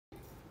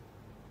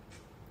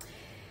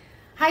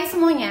Hi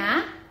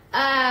semuanya.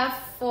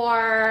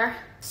 For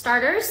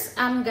starters,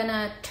 I'm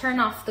gonna turn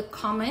off the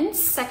comments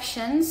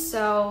section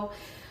so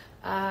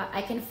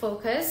I can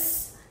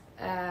focus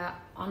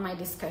on my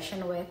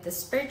discussion with the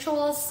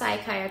spiritual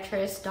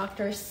psychiatrist,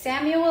 Dr.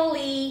 Samuel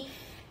Lee,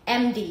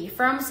 MD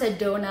from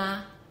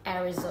Sedona,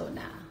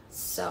 Arizona.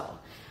 So,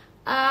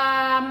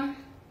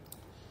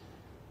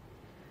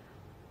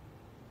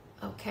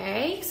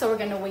 okay, so we're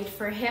gonna wait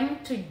for him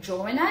to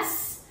join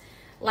us.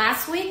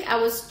 Last week, I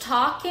was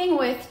talking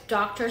with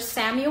Dr.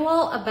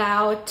 Samuel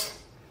about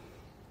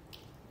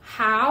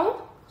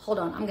how, hold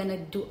on, I'm gonna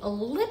do a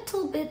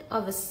little bit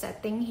of a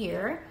setting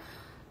here.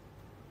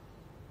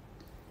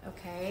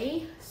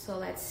 Okay, so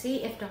let's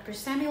see if Dr.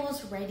 Samuel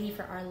is ready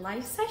for our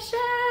live session.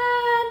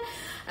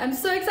 I'm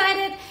so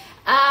excited.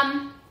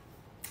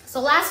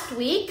 So last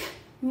week,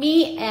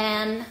 me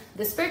and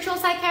the spiritual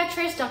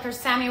psychiatrist, Dr.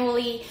 Samuel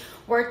Lee,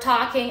 we're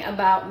talking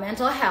about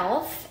mental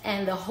health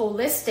and the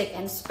holistic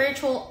and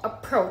spiritual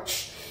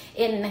approach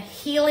in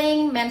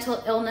healing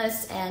mental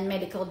illness and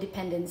medical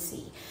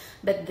dependency.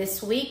 But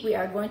this week we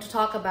are going to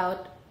talk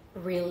about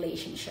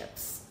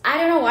relationships. I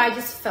don't know why, I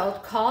just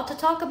felt called to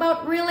talk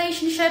about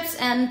relationships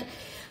and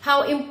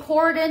how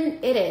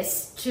important it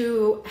is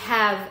to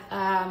have,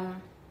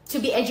 to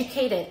be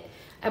educated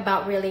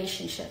about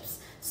relationships.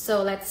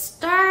 So let's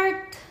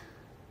start.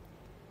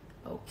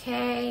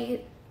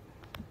 Okay.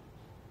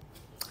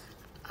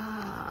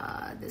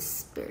 The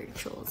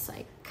spiritual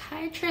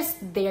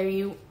psychiatrist, there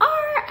you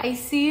are. I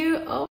see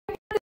you. Oh my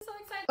God, I'm so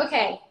excited.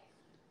 Okay.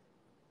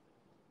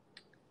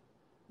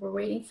 We're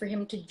waiting for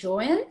him to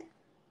join.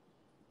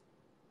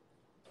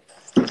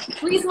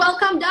 Please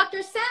welcome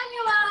Dr.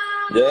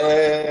 Samuel.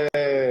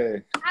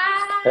 Yay.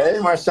 Hi. Hey,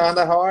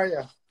 Marshanda, how are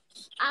you?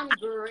 I'm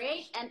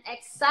great and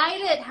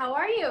excited. How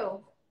are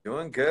you?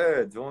 Doing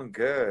good, doing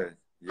good.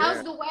 Yeah.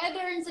 How's the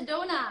weather in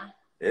Sedona?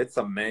 It's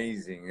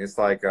amazing. It's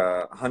like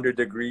 100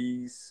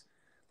 degrees,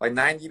 like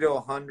 90 to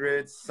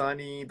 100,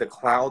 sunny. The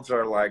clouds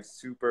are like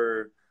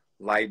super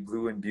light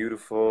blue and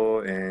beautiful,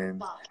 and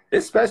Wow.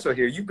 it's special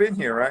here. You've been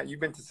here, right? You've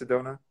been to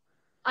Sedona?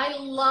 I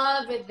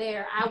love it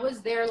there. I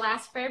was there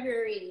last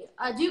February.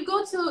 Do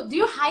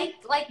you hike?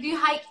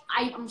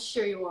 I'm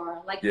sure you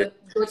are. Like, Yeah.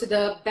 go to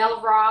the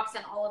Bell Rocks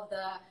and all of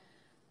the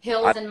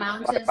hills and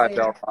mountains by there.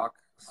 Bell Rock.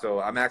 So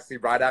I'm actually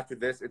right after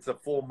this. It's a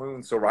full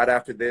moon. So right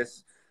after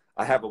this,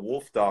 I have a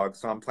wolf dog.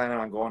 So I'm planning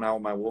on going out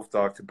with my wolf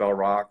dog to Bell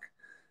Rock.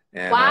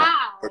 And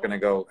Wow. we're going to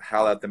go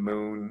howl at the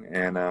moon.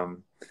 And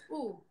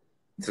Ooh,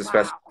 it's a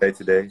special day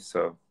today.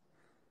 So.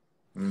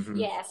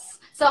 Yes.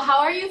 So how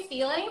are you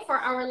feeling for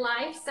our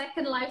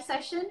second live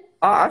session?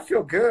 I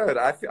feel good.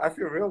 I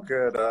feel real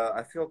good.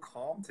 I feel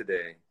calm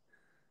today.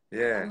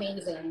 Yeah.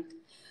 Amazing.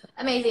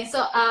 Amazing.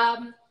 So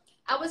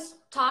I was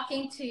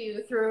talking to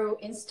you through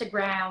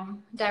Instagram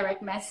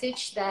direct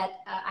message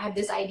that I have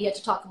this idea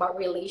to talk about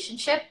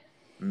relationship.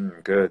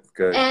 Good,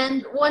 good.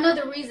 And one of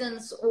the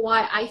reasons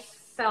why I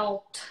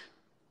felt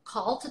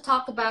called to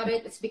talk about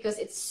it is because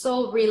it's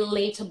so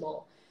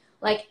relatable.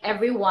 Like,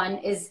 everyone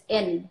is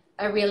in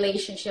a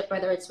relationship,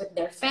 whether it's with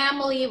their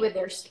family, with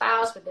their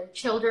spouse, with their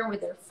children,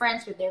 with their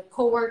friends, with their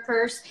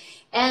coworkers.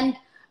 And,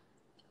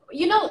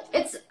 you know,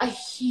 I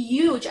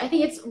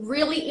think it's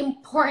really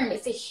important.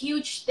 It's a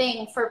huge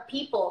thing for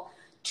people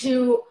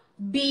to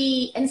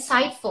be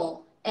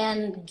insightful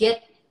and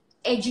get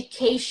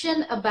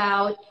education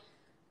about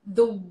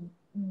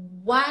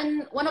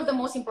one of the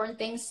most important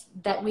things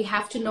that we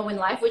have to know in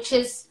life, which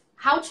is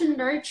how to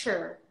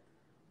nurture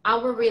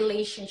our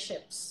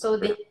relationships so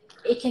that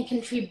it can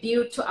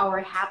contribute to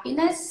our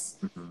happiness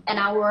and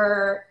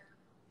our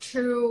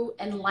true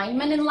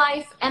enlightenment in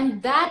life.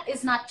 And that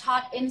is not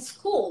taught in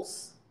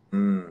schools.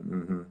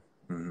 But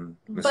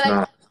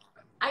not.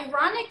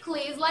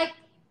 Ironically, it's like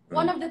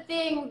one of the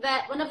things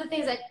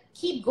that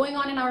keep going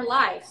on in our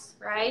lives,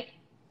 right?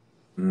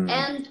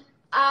 And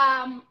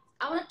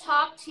I want to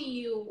talk to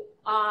you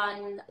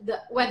on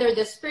whether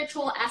the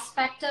spiritual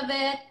aspect of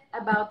it,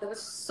 about the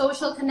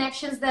social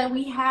connections that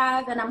we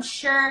have. And I'm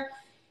sure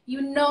you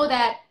know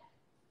that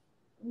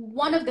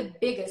one of the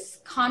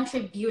biggest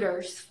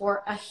contributors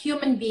for a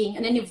human being,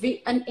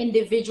 an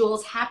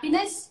individual's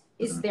happiness,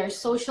 is their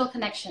social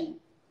connection.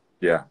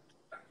 Yeah.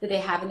 That they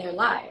have in their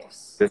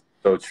lives. This is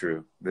so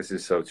true. This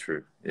is so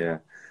true. Yeah.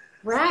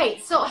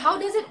 Right. So how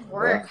does it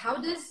work? How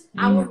does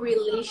our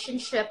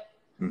relationship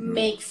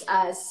makes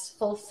us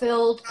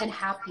fulfilled and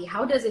happy?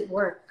 How does it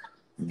work?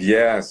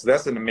 Yes,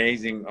 that's an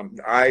amazing.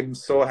 I'm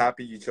so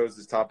happy you chose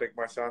this topic,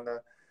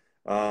 Marshanda.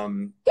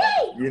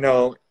 Yay! You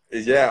know,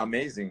 yeah,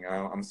 amazing.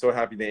 I'm so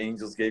happy the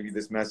angels gave you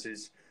this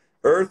message.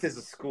 Earth is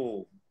a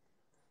school,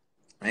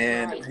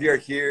 and we are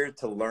here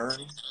to learn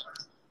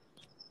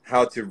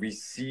how to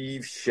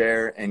receive,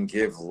 share, and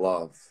give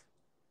love.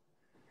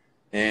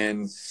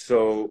 And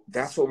so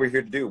that's what we're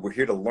here to do. We're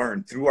here to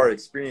learn through our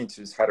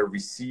experiences how to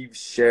receive,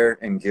 share,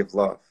 and give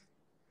love.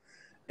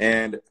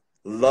 And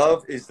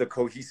love is the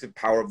cohesive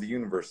power of the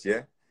universe,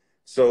 yeah?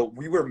 So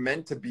we were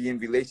meant to be in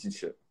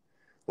relationship.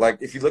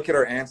 Like, if you look at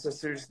our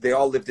ancestors, they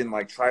all lived in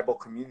like tribal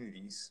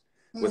communities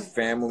with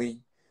family.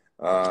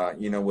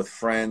 you know, with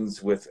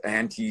friends, with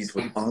aunties,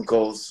 with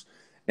uncles.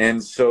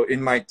 And so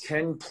in my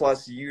 10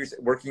 plus years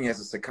working as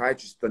a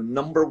psychiatrist, the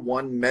number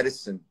one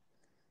medicine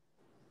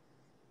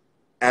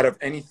out of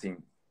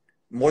anything,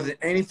 more than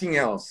anything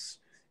else,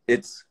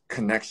 it's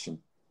connection,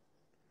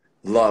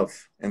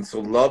 love. And so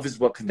love is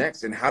what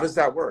connects. And how does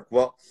that work?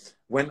 Well,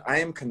 when I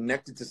am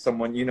connected to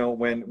someone, you know,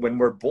 when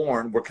we're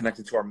born, we're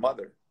connected to our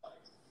mother.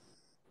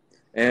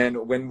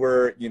 And when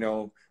we're, you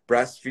know,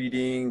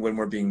 breastfeeding, when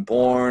we're being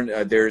born,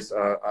 there's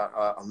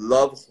a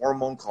love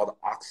hormone called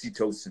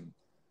oxytocin.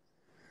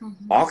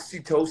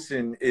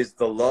 Oxytocin is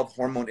the love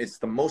hormone. It's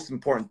the most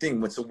important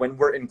thing. So when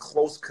we're in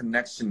close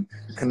connection,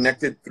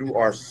 connected through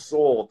our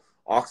soul,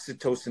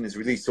 oxytocin is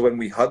released. So when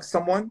we hug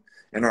someone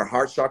and our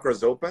heart chakra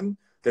is open,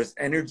 there's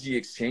energy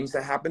exchange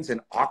that happens, and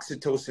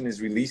oxytocin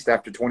is released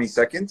after 20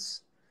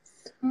 seconds.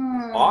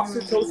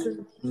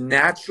 Oxytocin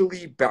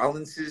naturally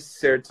balances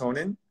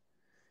serotonin.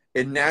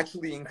 It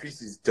naturally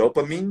increases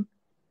dopamine.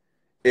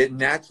 It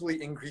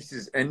naturally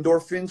increases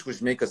endorphins,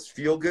 which make us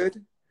feel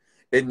good.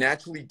 It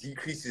naturally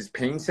decreases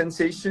pain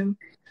sensation.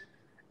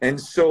 And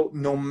so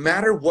no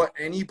matter what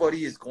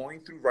anybody is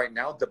going through right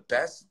now, the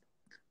best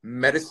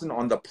medicine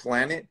on the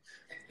planet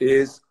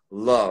is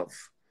love.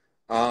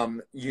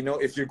 You know,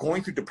 if you're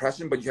going through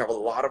depression, but you have a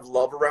lot of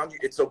love around you,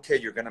 it's okay.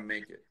 You're going to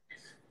make it.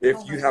 If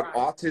you have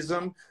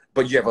autism,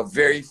 but you have a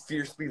very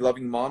fiercely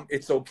loving mom,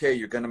 it's okay.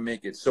 You're going to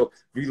make it. So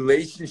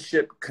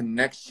relationship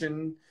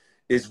connection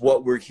is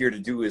what we're here to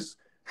do, is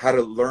how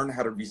to learn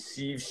how to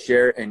receive,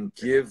 share, and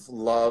give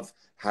love,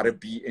 how to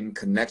be in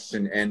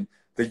connection. And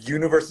the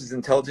universe is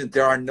intelligent.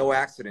 There are no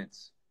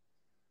accidents.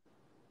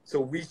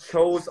 So we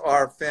chose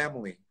our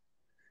family.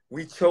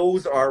 We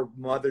chose our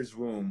mother's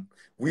womb.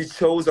 We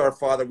chose our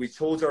father. We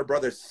chose our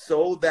brothers,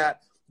 so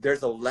that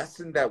there's a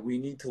lesson that we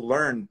need to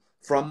learn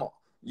from,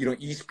 you know,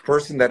 each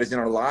person that is in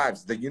our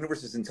lives. The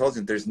universe is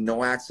intelligent. There's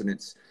no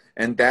accidents.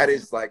 And that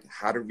is like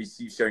how to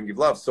receive, share, and give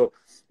love. So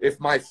if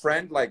my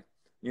friend, like,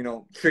 you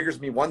know, triggers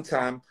me one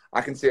time,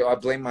 I can say, oh, I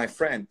blame my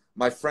friend.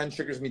 My friend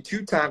triggers me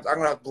 2 times, I'm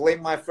going to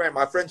blame my friend.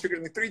 My friend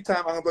triggers me 3 times,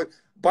 I'm going to blame.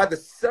 By the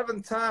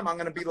 7th time, I'm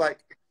going to be like,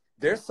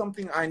 there's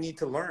something I need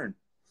to learn.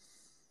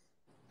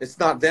 It's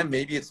not them,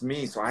 maybe it's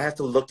me. So I have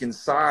to look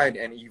inside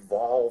and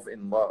evolve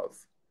in love.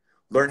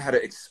 Learn how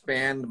to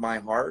expand my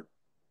heart.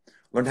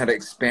 Learn how to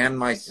expand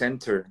my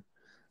center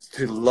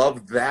to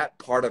love that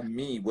part of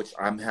me, which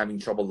I'm having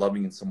trouble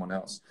loving in someone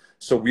else.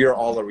 So we are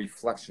all a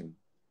reflection.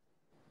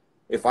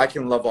 If I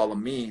can love all of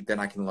me, then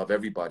I can love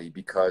everybody,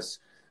 because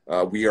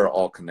we are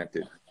all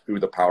connected through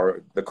the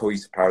power, the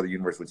cohesive power of the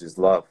universe, which is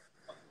love.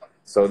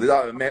 So this is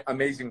an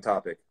amazing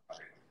topic.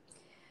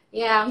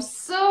 Yeah, I'm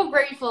so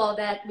grateful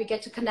that we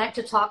get to connect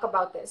to talk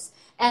about this.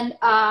 And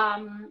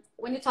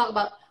when you talk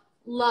about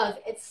love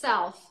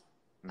itself,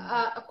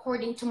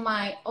 according to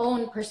my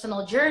own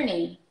personal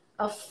journey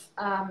of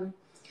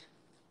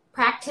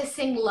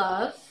practicing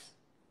love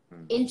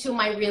into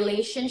my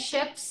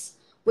relationships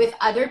with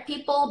other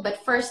people,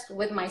 but first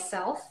with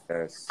myself.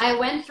 Yes. I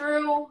went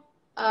through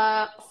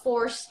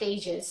 4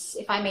 stages,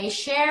 if I may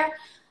share.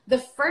 The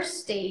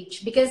first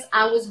stage, because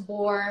I was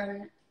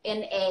born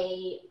in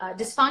a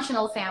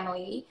dysfunctional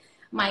family.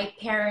 My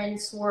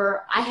parents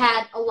were, I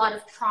had a lot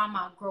of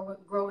trauma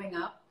growing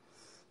up.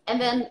 And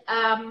then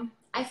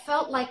I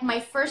felt like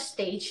my first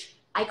stage,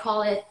 I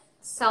call it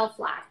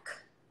self-lack.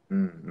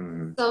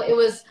 So it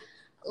was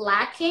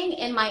lacking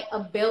in my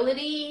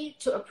ability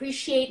to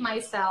appreciate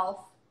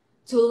myself,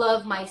 to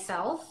love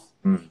myself.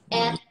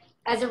 And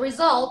as a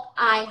result,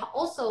 I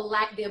also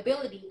lacked the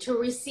ability to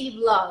receive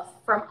love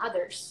from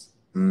others.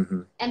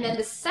 And then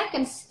the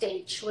second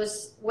stage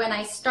was when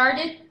I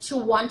started to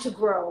want to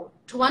grow,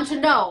 to want to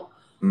know,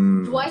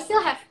 do I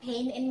still have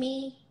pain in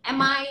me?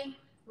 Am I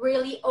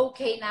really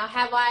okay now?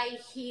 Have I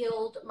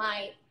healed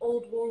my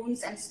old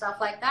wounds and stuff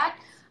like that?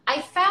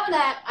 I found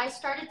that I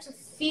started to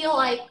feel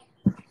like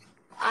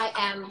I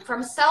am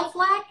from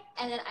self-lack,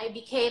 and then I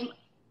became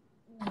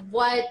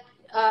what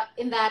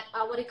in that,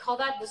 what do you call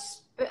that?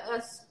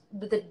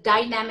 The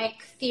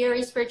dynamic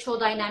theory, spiritual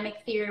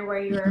dynamic theory,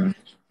 where you're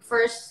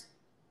first,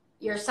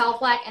 your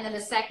self-lack, and then the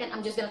second,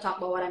 I'm just going to talk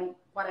about what I'm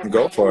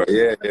Go for it.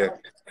 Yeah.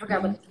 I forgot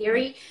about the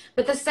theory.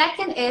 But the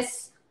second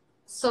is,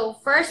 so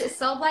first is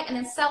self-lack and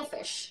then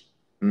selfish.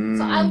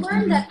 So I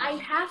learned that I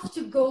have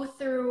to go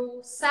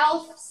through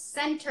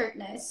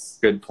self-centeredness.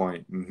 Good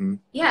point.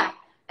 Yeah.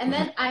 And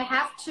then I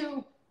have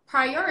to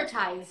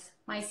prioritize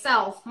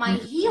myself, my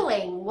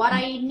healing, what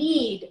I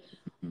need,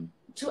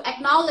 to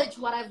acknowledge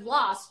what I've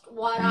lost,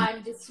 what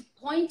I'm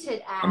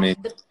disappointed at,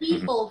 the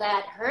people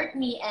that hurt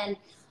me, and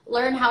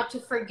learn how to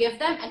forgive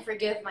them and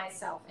forgive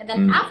myself. And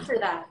then after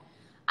that,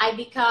 I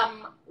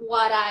become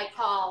what I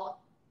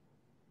call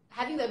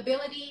having the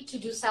ability to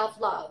do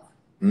self-love.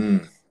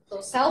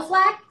 So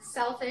self-lack,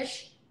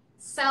 selfish,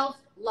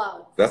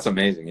 self-love. That's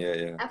amazing.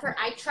 Yeah. After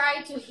I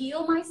try to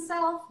heal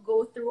myself,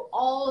 go through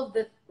all of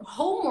the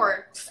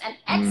homeworks and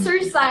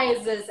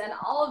exercises and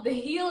all of the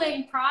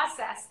healing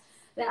process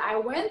that I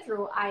went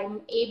through,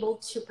 I'm able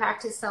to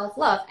practice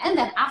self-love. And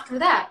then after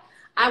that,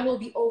 I will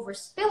be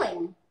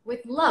overspilling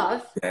with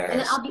love, and then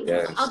Yes, I'll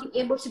yes. be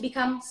able to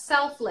become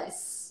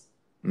selfless.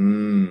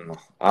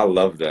 I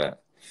love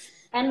that.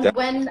 And That,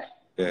 when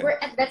yeah. we're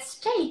at that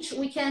stage,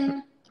 we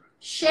can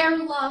share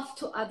love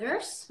to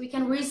others, we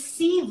can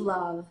receive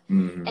love.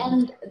 Mm,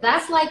 And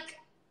that's like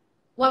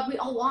what we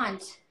all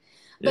want.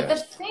 But the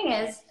yes. thing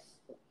is,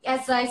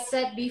 as I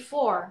said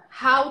before,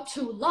 how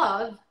to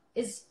love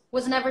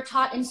was never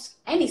taught in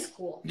any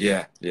school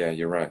Yeah, yeah,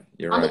 you're right.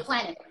 You're on the right.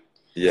 planet.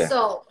 Yeah.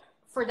 So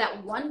for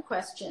that one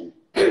question,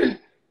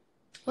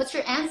 what's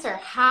your answer?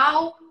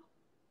 How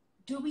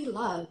do we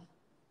love? Mm,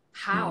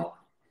 How?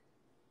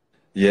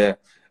 yeah.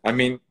 I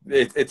mean,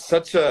 it's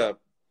such a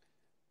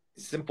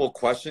simple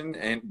question,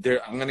 and there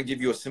I'm going to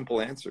give you a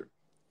simple answer.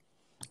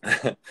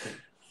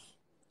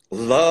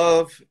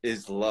 Love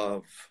is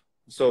love.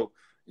 So,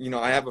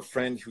 I have a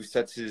friend who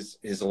sets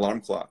his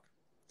alarm clock,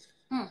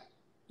 Hmm.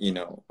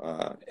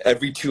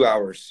 every 2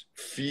 hours,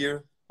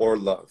 fear or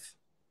love.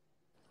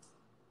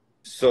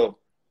 So,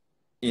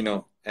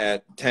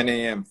 at 10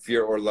 a.m.,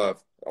 fear or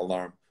love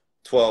alarm,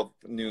 12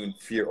 noon,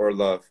 fear or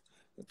love,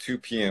 2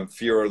 p.m.,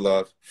 fear or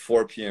love,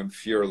 4 p.m.,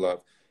 fear or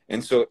love.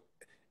 And so,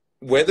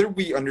 whether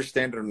we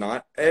understand it or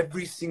not,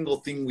 every single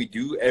thing we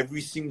do,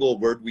 every single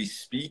word we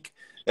speak,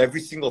 every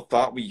single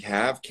thought we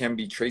have can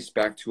be traced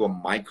back to a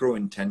micro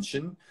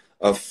intention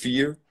of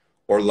fear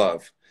or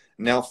love.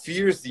 Now,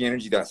 fear is the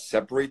energy that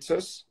separates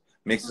us,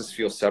 makes us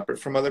feel separate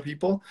from other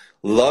people.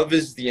 Love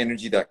is the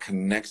energy that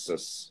connects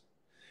us.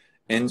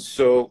 And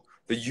so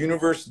the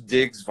universe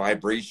digs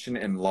vibration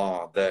and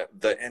law.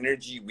 The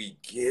energy we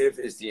give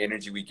is the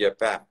energy we get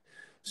back.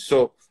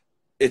 So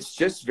it's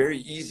just very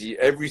easy.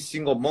 Every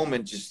single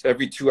moment, just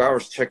every 2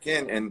 hours, check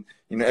in, and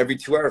every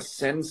 2 hours,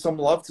 send some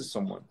love to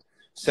someone.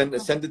 Send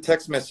a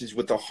text message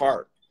with a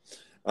heart.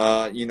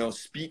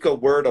 Speak a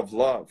word of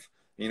love.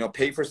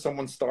 Pay for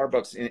someone's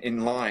Starbucks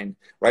in line.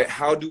 Right?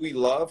 How do we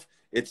love?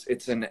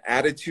 It's an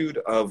attitude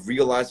of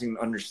realizing and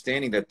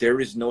understanding that there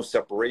is no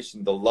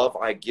separation. The love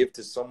I give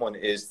to someone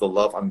is the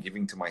love I'm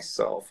giving to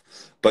myself.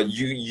 But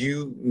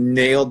you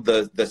nailed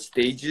the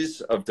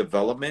stages of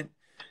development.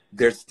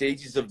 There's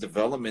stages of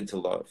development to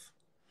love.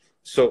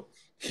 So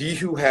he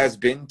who has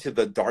been to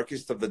the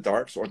darkest of the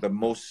darks or the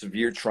most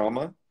severe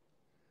trauma,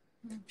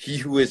 he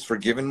who is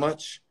forgiven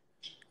much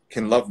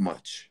can love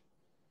much.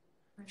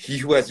 He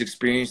who has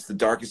experienced the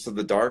darkest of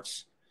the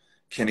darks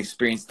can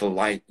experience the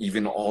light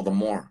even all the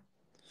more.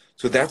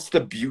 So that's the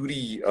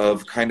beauty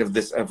of kind of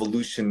this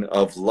evolution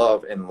of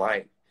love and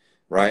light,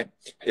 right?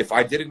 If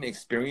I didn't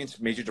experience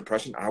major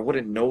depression, I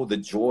wouldn't know the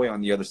joy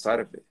on the other side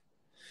of it.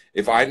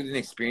 If I didn't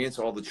experience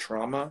all the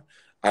trauma,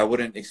 I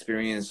wouldn't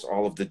experience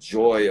all of the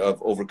joy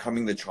of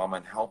overcoming the trauma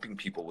and helping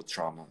people with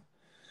trauma.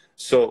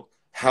 So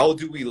how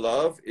do we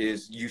love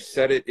is, you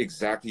said it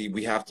exactly,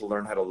 we have to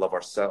learn how to love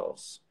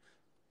ourselves,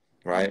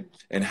 right?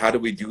 And how do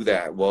we do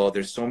that? Well,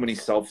 there's so many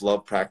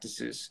self-love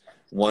practices.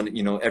 One,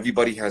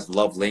 everybody has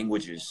love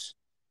languages,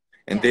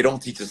 and they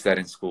don't teach us that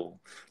in school.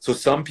 So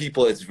some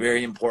people, it's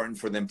very important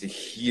for them to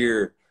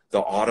hear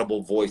the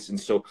audible voice. And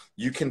so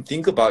you can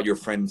think about your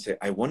friend and say,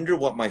 I wonder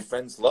what my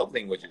friend's love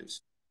language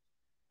is.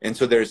 And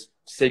so there's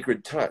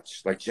sacred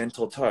touch, like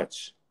gentle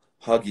touch,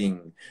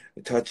 hugging,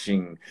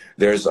 touching.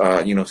 There's,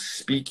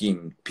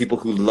 speaking, people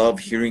who love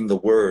hearing the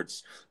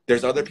words.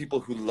 There's other people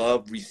who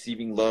love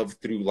receiving love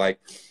through like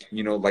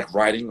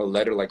writing a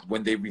letter. Like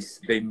when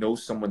they know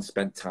someone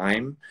spent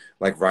time,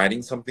 like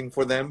writing something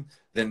for them,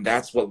 then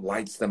that's what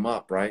lights them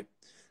up, right?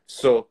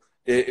 So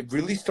it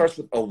really starts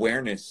with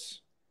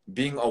awareness,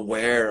 being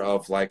aware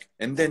of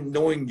and then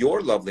knowing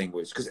your love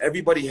language, because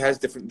everybody has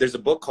different. There's a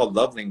book called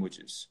Love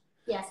Languages.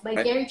 Yes, by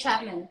Right? Gary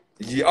Chapman.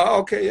 Yeah, oh,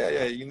 okay, yeah,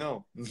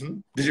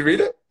 Did you read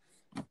it?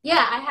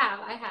 Yeah, I have.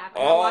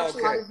 And I Oh, watched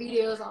a lot of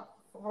videos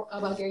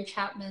about Gary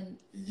Chapman.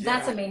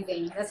 That's yeah,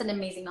 amazing. That's an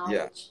amazing yeah,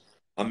 knowledge.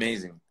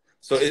 amazing.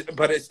 So,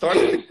 but it starts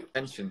with the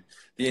intention.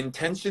 The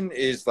intention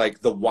is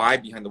like the why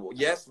behind the.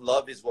 Yes,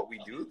 love is what we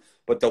do,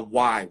 but the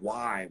why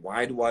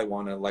do I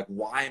want to,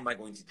 why am I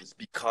going to do this?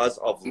 Because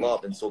of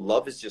love. And so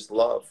love is just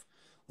love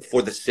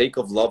for the sake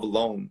of love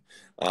alone.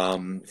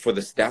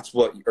 That's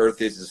what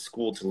Earth is a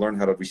school to learn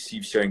how to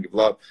receive, sharing, give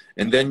love.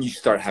 And then you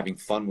start having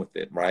fun with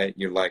it, right?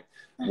 You're like,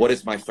 what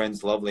is my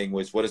friend's love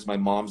language? What is my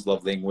mom's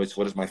love language?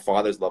 What is my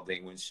father's love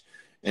language?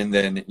 And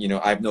then,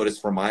 I've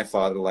noticed for my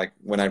father, like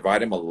when I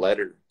write him a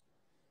letter,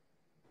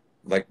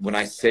 like when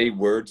I say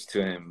words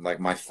to him, like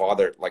my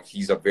father, like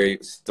he's a very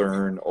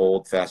stern,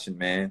 old-fashioned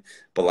man,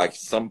 but like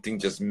something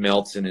just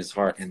melts in his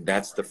heart, and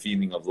that's the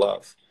feeling of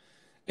love.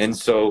 And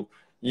so,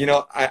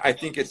 I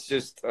think it's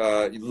just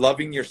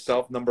loving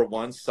yourself, number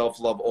one,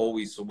 self-love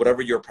always. So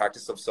whatever your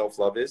practice of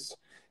self-love is,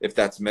 if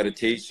that's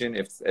meditation,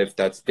 if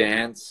that's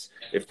dance,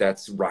 if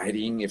that's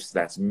writing, if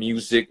that's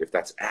music, if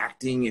that's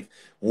acting, if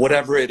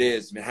whatever it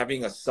is,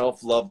 having a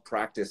self-love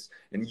practice.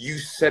 And you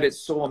said it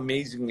so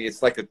amazingly.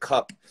 It's like a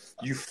cup.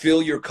 You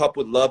fill your cup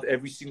with love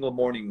every single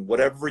morning,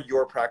 whatever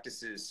your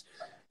practice is.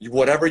 You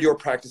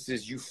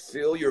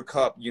fill your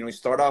cup. You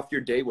start off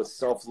your day with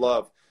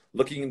self-love.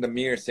 looking in the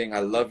mirror saying, I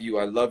love you,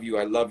 I love you,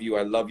 I love you,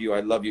 I love you,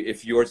 I love you.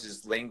 If yours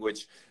is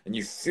language, and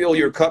you fill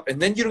your cup,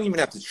 and then you don't even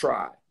have to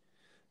try,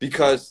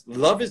 because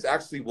love is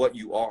actually what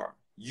you are.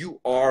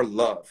 You are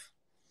love.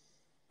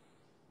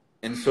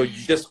 And so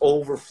you just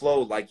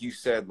overflow, like you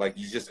said, like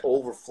you just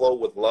overflow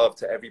with love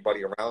to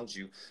everybody around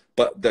you.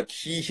 But the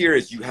key here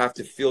is you have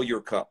to fill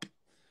your cup,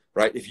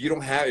 right? If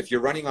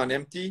you're running on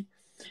empty,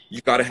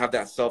 you got to have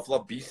that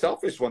self-love. Be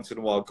selfish once in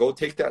a while. Go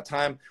take that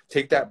time,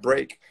 take that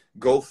break,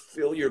 go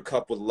fill your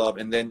cup with love.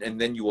 And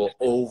then you will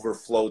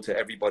overflow to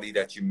everybody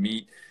that you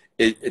meet.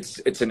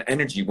 It's an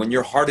energy. When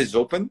your heart is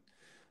open,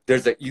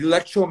 there's an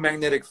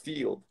electromagnetic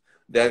field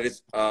that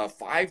is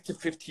 5 to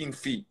 15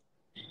 feet.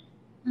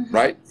 Mm-hmm.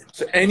 Right?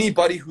 So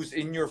anybody who's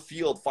in your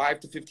field 5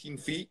 to 15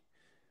 feet,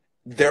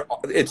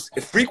 it's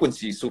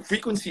frequency. So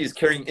frequency is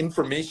carrying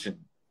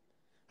information,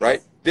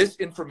 right? This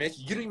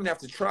information, you don't even have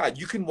to try.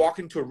 You can walk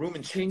into a room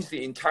and change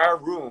the entire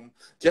room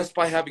just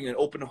by having an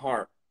open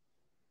heart,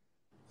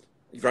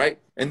 right?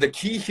 And the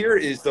key here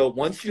is, though,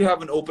 once you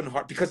have an open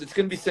heart, because it's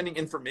going to be sending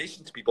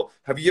information to people.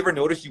 Have you ever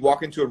noticed you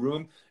walk into a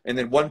room and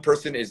then one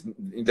person is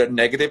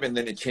negative and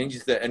then it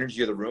changes the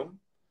energy of the room?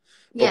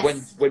 But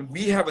yes, when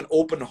we have an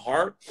open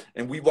heart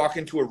and we walk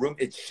into a room,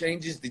 it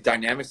changes the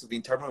dynamics of the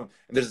entire room.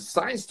 And there's a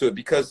science to it,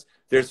 because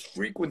there's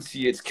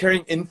frequency. It's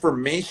carrying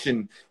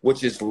information,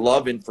 which is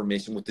love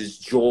information, which is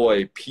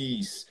joy,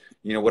 peace,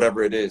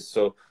 whatever it is.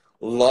 So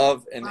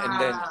love, and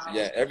then,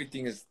 yeah,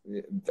 everything is,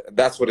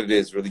 that's what it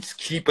is, really. Just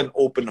keep an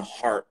open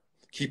heart.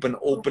 Keep an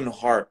open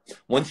heart.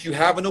 Once you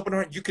have an open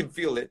heart, you can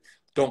feel it.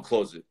 Don't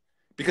close it.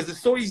 Because it's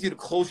so easy to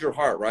close your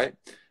heart, right?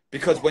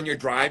 Because when you're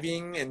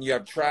driving and you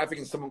have traffic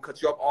and someone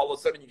cuts you off, all of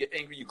a sudden you get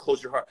angry, you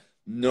close your heart.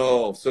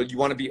 No. So you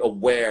want to be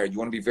aware. You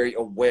want to be very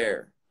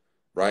aware,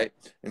 right?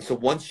 And so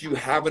once you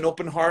have an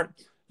open heart,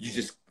 you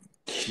just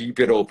keep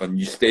it open.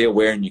 You stay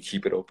aware and you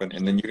keep it open.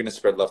 And then you're going to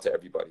spread love to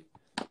everybody.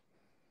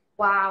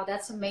 Wow,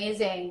 that's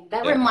amazing.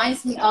 That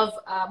reminds me of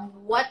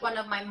what one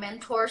of my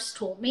mentors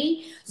told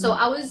me. So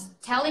I was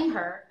telling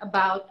her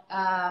about...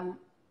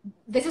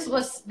 This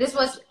was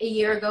a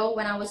year ago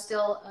when I was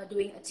still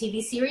doing a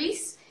TV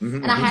series,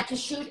 and I had to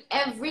shoot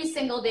every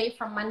single day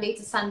from Monday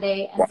to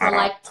Sunday, and for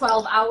like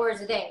 12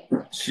 hours a day.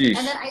 Jeez.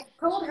 And then I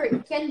told her I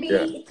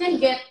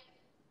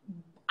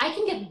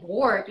can get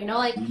bored,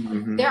 like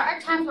there are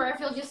times where I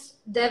feel just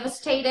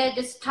devastated,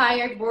 just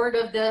tired, bored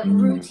of the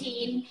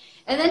routine.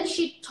 And then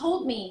she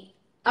told me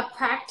a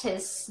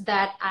practice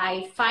that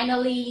I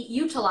finally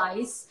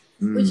utilize,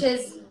 which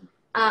is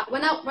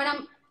when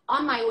I'm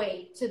on my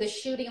way to the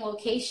shooting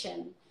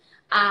location,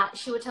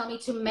 she would tell me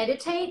to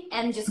meditate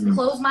and just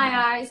close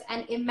my eyes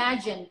and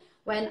imagine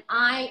when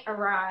I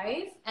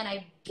arrive and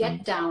I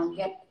get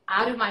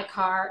out of my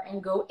car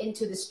and go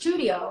into the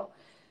studio,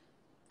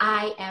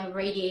 I am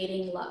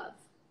radiating love.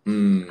 I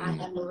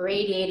am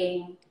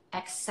radiating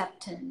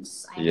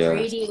acceptance. I'm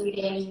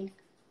radiating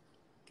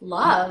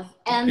love.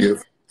 And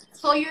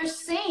so you're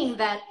saying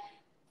that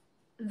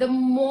the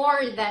more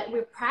that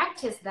we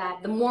practice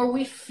that, the more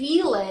we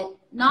feel it,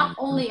 not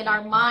only in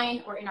our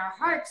mind or in our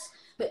hearts,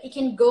 but it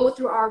can go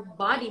through our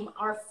body,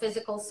 our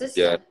physical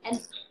system, and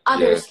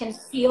others can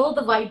feel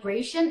the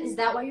vibration. Is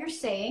that what you're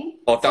saying?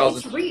 So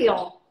it's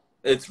real.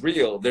 It's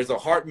real. There's a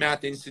Heart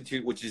Math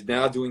Institute, which is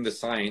now doing the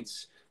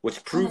science,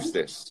 which proves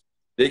this.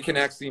 They can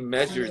actually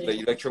measure the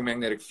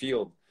electromagnetic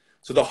field.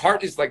 So the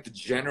heart is like the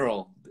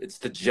general. It's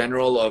the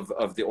general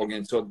of the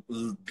organ. So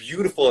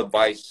beautiful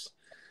advice.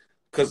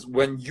 Because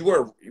when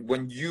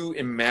you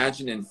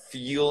imagine and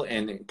feel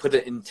and put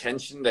an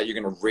intention that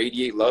you're going to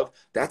radiate love,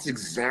 that's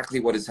exactly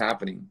what is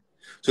happening.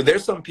 So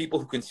there's some people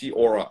who can see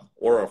aura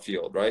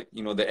field, right?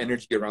 The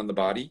energy around the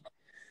body.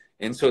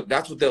 And so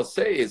that's what they'll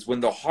say is when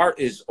the heart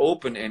is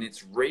open and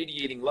it's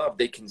radiating love,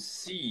 they can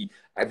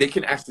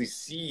actually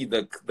see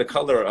the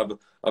color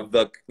of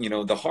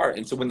the heart.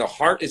 And so when the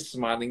heart is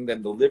smiling,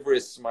 then the liver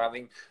is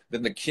smiling,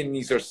 then the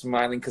kidneys are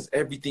smiling, because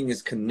everything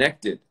is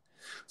connected.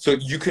 So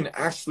you can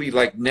actually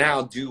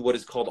now do what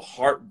is called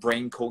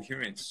heart-brain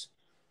coherence.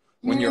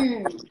 When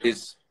your heart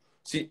is,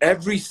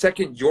 every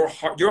second your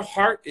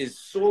heart is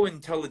so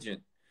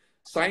intelligent.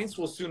 Science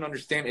will soon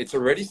understand. It's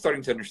already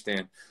starting to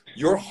understand.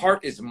 Your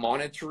heart is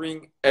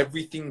monitoring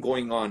everything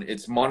going on.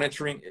 It's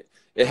monitoring.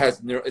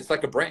 It's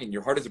like a brain.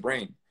 Your heart is a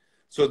brain.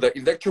 So the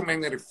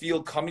electromagnetic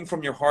field coming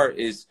from your heart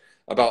is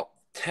about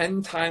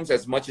 10 times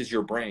as much as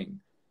your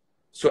brain.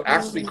 So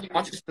actually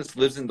consciousness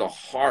lives in the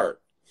heart.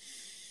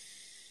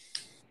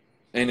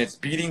 And it's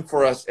beating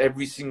for us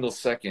every single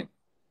second.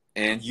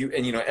 And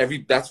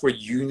that's where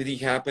unity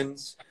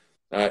happens.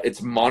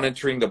 It's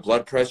monitoring the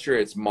blood pressure.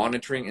 It's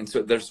monitoring. And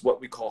so there's what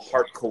we call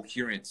heart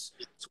coherence.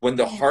 So when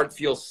the heart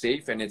feels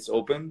safe and it's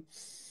open,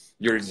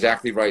 you're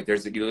exactly right.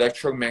 There's an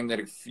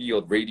electromagnetic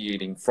field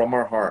radiating from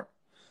our heart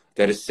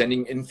that is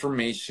sending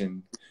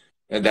information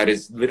and that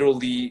is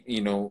literally,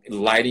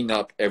 lighting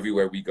up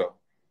everywhere we go.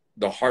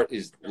 The heart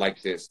is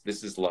like this.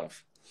 This is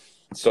love.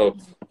 So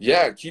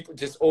yeah,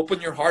 just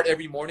open your heart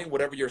every morning,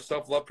 whatever your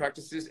self-love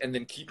practice is, and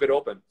then keep it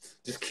open.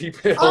 Just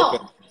keep it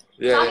open. Oh,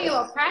 Yeah, talking yeah,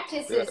 about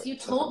practices, yeah. you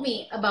told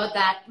me about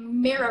that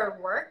mirror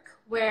work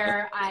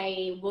where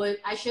I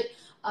should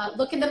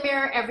look in the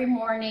mirror every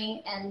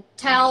morning and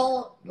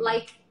tell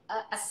like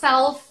a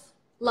self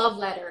love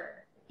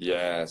letter.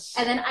 Yes.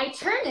 And then I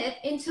turn it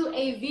into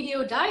a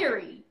video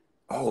diary.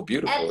 Oh,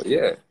 beautiful. And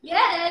Yeah.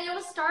 yeah, and it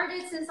was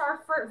started since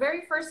our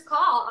very first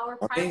call, our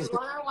private Amazing.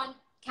 one-on-one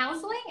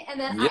counseling. And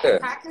then I Yeah.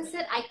 practiced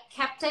it. I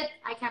kept it.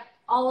 I kept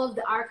all of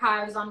the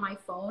archives on my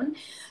phone.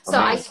 So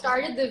I Amazing.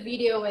 started the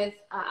video with,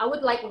 I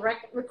would like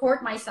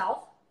record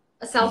myself,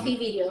 a selfie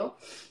video.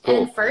 Cool.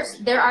 And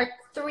first, there are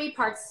 3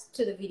 parts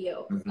to the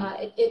video.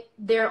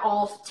 They're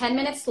all 10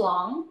 minutes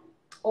long,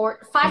 or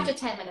 5 to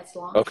 10 minutes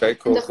long. Okay,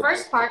 cool. And the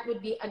first part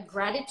would be a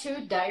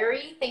gratitude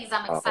diary, things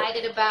I'm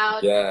excited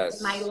about in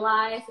my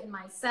life, in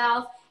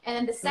myself. And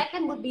then the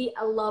second would be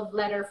a love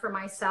letter for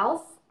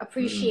myself,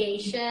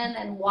 appreciation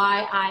and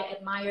why I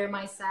admire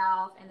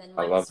myself, and then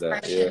my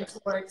expression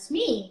towards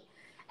me,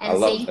 and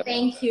saying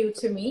thank you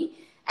to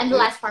me. And the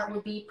last part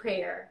would be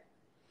prayer.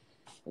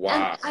 Wow.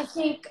 And I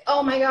think,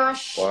 oh my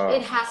gosh,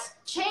 it has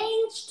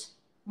changed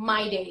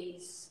my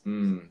days.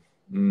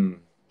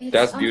 It's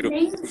That's beautiful.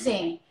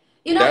 Amazing.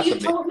 You know, you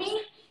told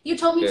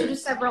me to do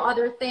several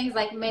other things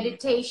like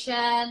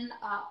meditation,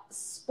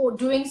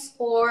 doing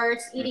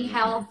sports, eating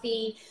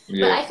healthy.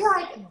 But I feel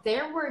like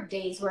there were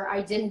days where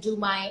I didn't do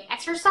my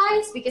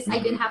exercise because I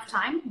didn't have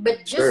time.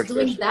 But just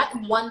doing that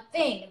one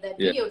thing, the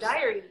video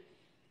diary,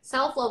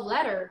 self-love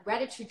letter,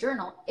 gratitude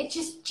journal, it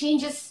just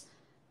changes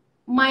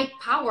my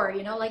power,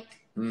 you know, like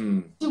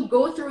to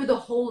go through the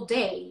whole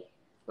day.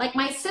 Like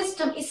my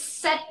system is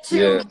set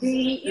to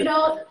be, you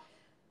know,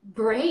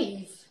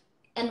 brave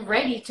and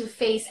ready to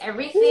face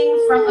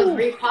everything from a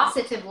very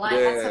positive light.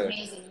 That's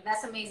amazing.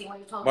 That's amazing what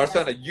you told me.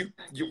 Marshanda, you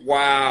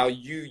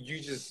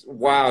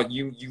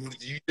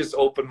just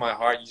opened my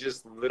heart. You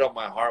just lit up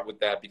my heart with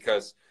that,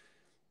 because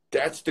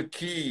that's the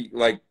key.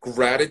 Like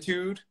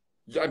gratitude.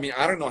 I mean,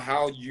 I don't know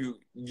how you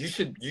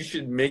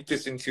should make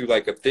this into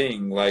like a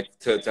thing, like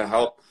to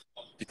help,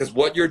 because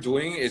what you're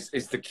doing is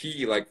the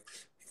key. Like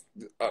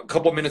a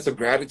couple minutes of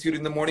gratitude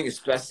in the morning,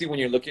 especially when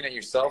you're looking at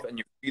yourself and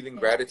you're feeling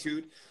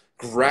gratitude.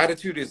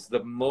 Gratitude is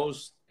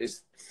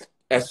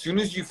as soon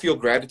as you feel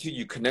gratitude,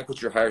 you connect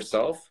with your higher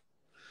self,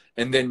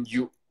 and then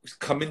you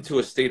come into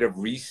a state of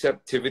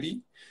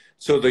receptivity,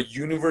 so the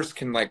universe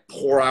can like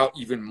pour out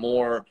even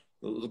more.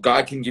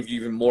 God can give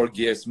you even more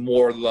gifts,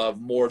 more love,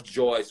 more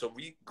joy. So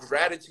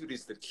gratitude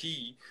is the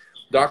key.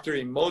 Dr.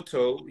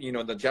 Emoto, you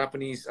know, the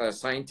Japanese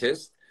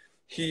scientist,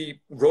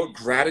 he wrote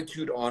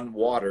gratitude on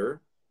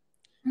water.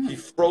 He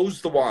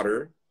froze the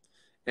water,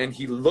 and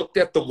he looked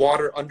at the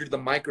water under the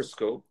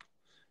microscope.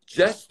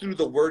 Just through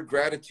the word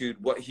gratitude,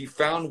 what he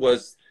found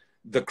was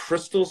the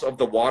crystals of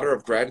the water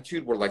of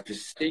gratitude were like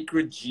this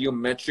sacred,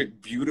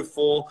 geometric,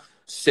 beautiful,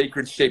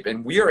 sacred shape.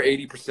 And we are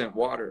 80%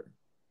 water.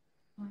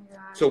 Oh my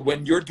God. So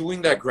when you're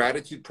doing that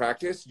gratitude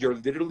practice, you're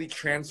literally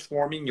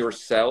transforming your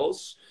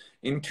cells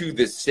into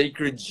this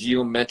sacred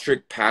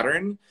geometric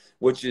pattern,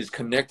 which is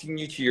connecting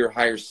you to your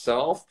higher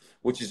self,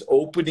 which is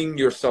opening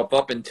yourself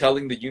up and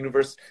telling the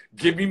universe,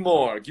 give me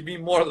more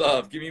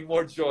love, give me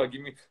more joy,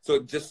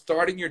 So just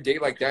starting your day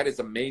like that is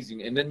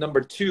amazing. And then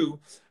number 2,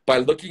 by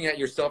looking at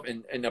yourself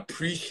and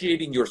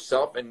appreciating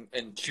yourself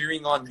and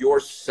cheering on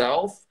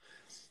yourself,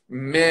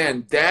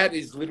 man, that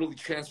is literally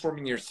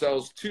transforming your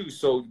cells too.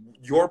 So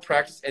your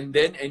practice, and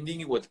then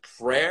ending it with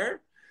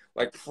prayer.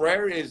 Like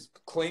prayer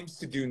claims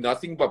to do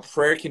nothing, but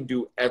prayer can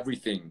do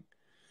everything.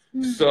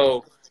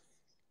 So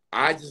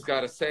I just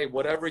gotta say,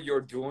 whatever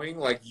you're doing,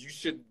 like you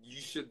should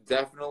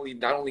definitely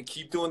not only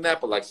keep doing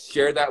that, but like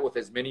share that with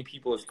as many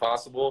people as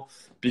possible,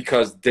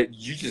 because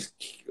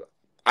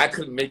I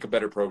couldn't make a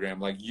better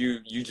program. Like you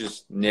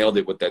just nailed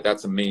it with that.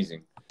 That's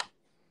amazing.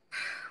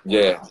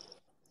 Yeah.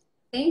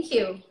 Thank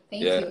you.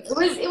 Thank you.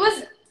 It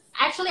was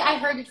actually, I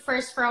heard it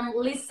first from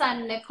Lisa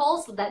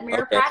Nichols, that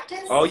mirror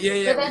practice. Oh yeah.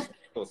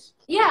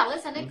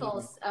 Lisa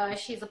Nichols.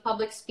 She's a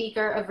public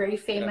speaker, a very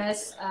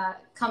famous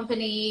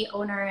company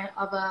owner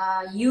of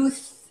a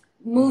youth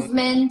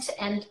movement,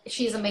 and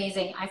she's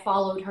amazing. I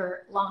followed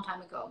her a long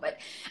time ago, but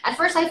at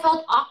first I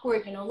felt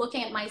awkward, you know,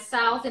 looking at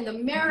myself in the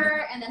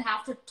mirror and then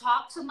have to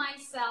talk to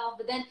myself.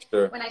 But then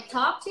when I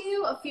talked to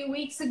you a few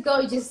weeks ago,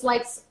 it just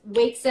like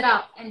wakes it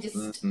up, and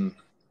just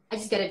I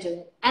just gotta do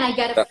it, and I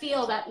gotta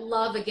feel that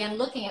love again,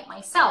 looking at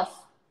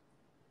myself.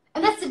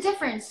 And that's the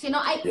difference, you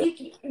know.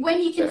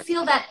 When you can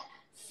feel that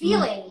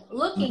feeling,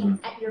 looking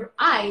at your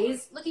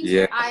eyes, looking to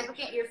your eyes,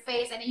 looking at your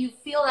face, and you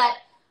feel that,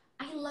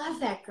 I love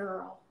that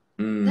girl.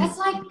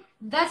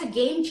 That's a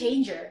game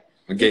changer.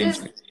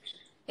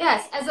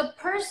 Yes, as a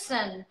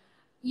person,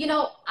 you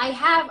know,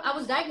 I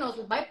was diagnosed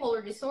with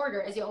bipolar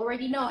disorder, as you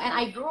already know, and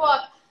I grew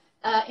up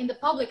in the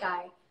public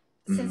eye.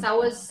 Since I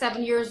was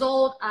 7 years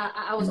old,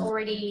 I was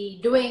already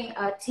doing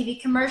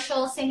TV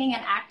commercials, singing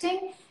and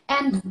acting,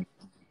 and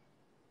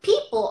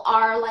people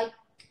are like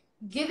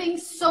giving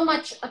so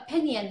much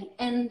opinion,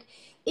 and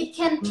it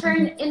can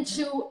turn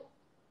into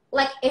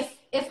like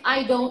if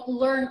I don't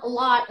learn a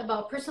lot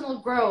about personal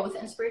growth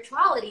and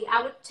spirituality,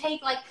 I would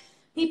take like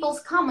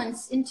people's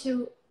comments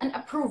into an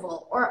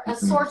approval or a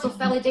source of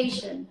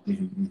validation.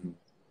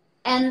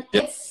 And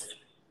it's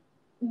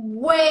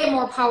way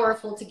more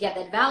powerful to get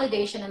that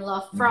validation and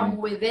love from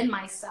within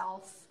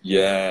myself.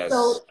 Yes.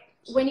 So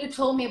when you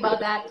told me about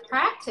that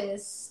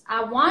practice,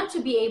 I want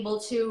to be able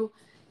to,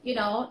 you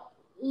know,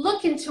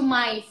 look at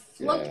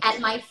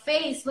my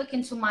face, look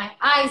into my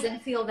eyes,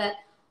 and feel that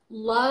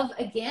love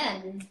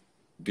again.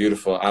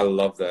 Beautiful. I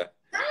love that.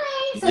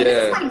 Hi. So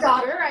this is my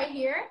daughter right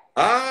here.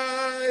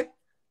 Hi.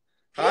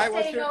 Hi.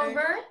 What's your name?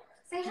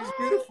 Say She's hi.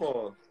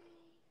 beautiful.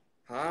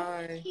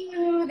 Hi. Thank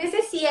you. This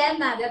is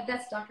Sienna.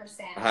 That's Dr.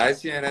 Sam. Hi,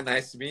 Sienna.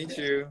 Nice to meet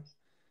you.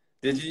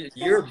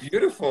 You're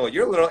beautiful.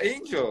 You're a little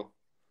angel.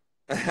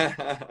 See you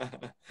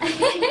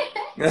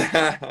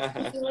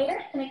later.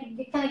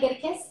 Can I get a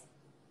kiss?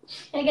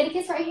 Can I get a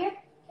kiss right here?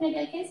 Can I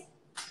get a kiss?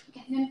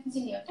 Okay, I'm gonna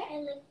continue.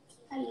 Okay.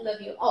 I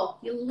love you. Oh,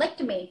 you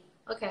licked me.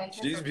 Okay.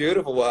 She's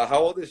beautiful. Well, how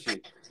old is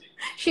she?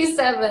 She's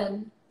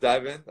 7.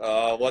 7.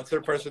 What's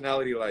her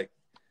personality like?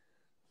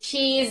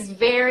 She's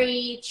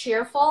very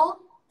cheerful.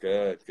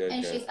 Good.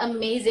 And she's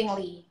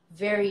amazingly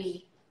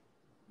very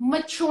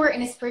mature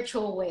in a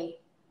spiritual way.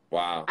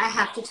 Wow. I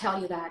have to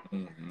tell you that.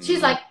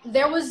 She's like,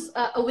 there was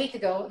a week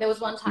ago, there was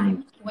one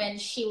time when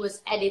she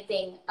was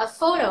editing a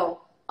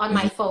photo on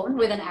my phone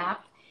with an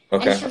app.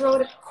 Okay. And she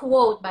wrote a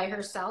quote by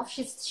herself.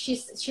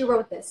 She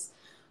wrote this: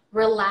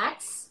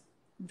 "Relax,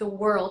 the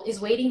world is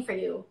waiting for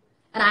you."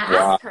 And I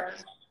asked her,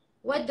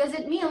 what does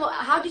it mean?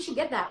 How did you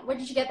get that? Where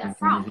did you get that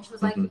from? And she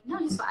was like, no,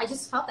 I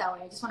just felt that way.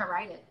 I just want to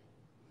write it.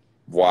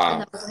 Wow.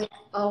 And I was like,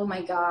 oh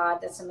my God,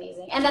 that's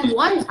amazing. And then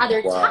one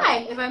other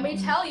time, if I may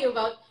tell you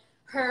about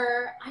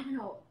her, I don't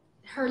know,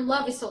 her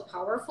love is so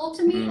powerful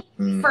to me,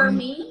 for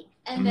me.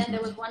 And then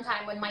there was one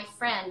time when my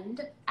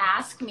friend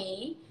asked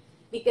me,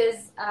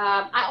 because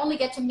I only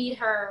get to meet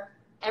her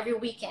every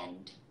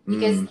weekend,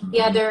 because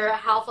the other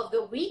half of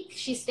the week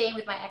she's staying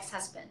with my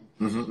ex-husband.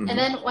 And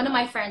then one of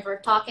my friends were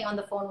talking on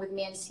the phone with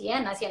me and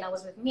Sienna. Sienna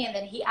was with me, and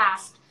then he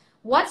asked,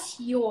 what's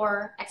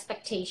your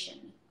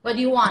expectation? What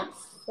do you want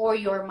for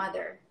your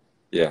mother?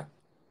 Yeah.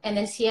 And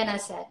then Sienna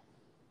said,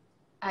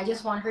 I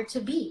just want her to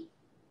be.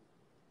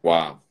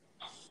 Wow.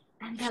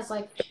 And I was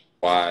like,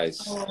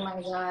 wise. oh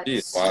my God. She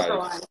is Super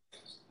wise. wise.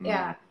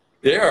 Yeah.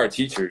 They are our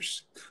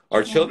teachers.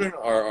 Our children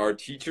are our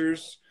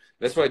teachers.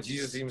 That's why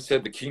Jesus even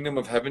said the kingdom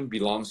of heaven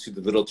belongs to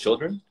the little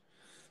children.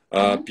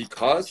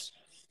 Because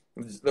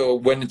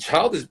when a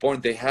child is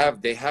born, they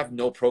have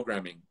no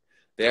programming.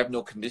 They have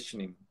no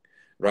conditioning,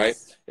 right?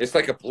 It's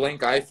like a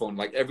blank iPhone,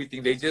 like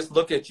everything. They just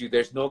look at you.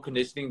 There's no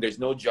conditioning. There's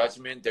no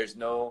judgment.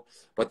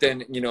 But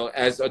then, you know,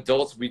 as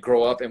adults, we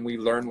grow up and we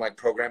learn like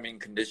programming,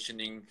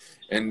 conditioning.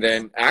 And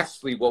then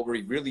actually what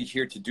we're really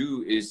here to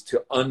do is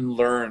to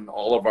unlearn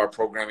all of our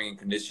programming and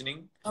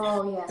conditioning.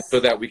 Oh, yes. So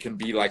that we can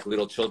be like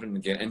little children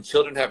again. And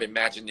children have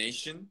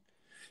imagination.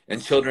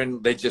 And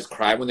children, they just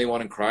cry when they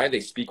want to cry. They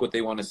speak what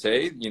they want to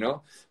say, you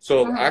know.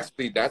 So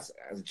actually,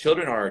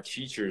 children are our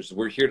teachers.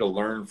 We're here to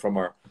learn from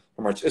our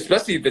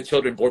especially the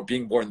children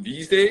being born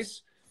these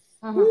days.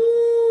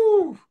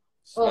 Woo!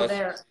 Oh,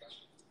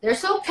 they're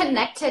so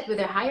connected with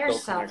their higher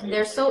self.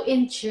 They're so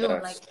in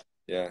tune.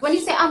 When you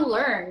say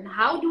unlearn,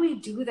 how do we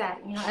do that?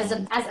 You know,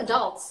 as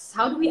adults,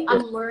 how do we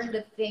unlearn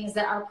the things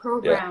that are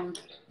programmed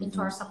into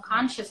our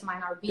subconscious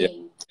mind, our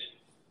being?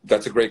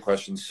 That's a great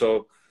question.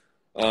 So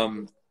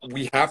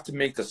we have to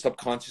make the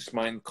subconscious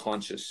mind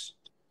conscious.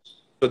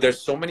 So there's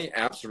so many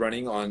apps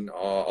running on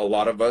a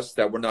lot of us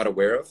that we're not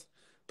aware of,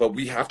 but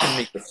we have to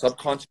make the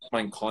subconscious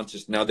mind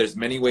conscious. Now, there's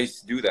many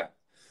ways to do that.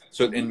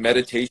 So in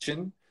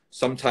meditation,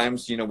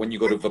 sometimes, you know, when you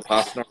go to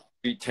Vipassana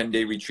retreat,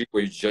 10-day retreat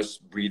where you're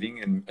just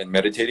breathing and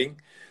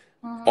meditating,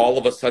 all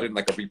of a sudden,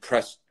 like a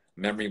repressed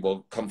memory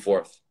will come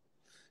forth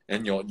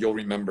and you'll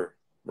remember,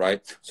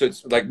 right? So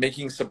it's like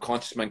making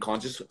subconscious mind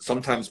conscious.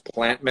 Sometimes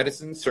plant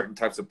medicine, certain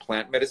types of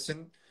plant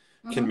medicine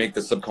can make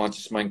the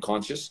subconscious mind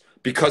conscious,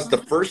 because the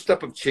first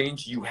step of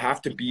change, you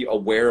have to be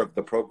aware of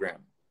the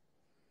program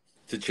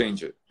to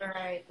change it.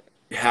 Right.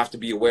 You have to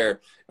be aware.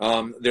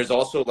 There's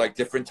also like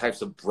different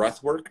types of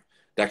breath work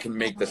that can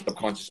make the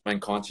subconscious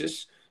mind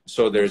conscious.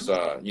 So there's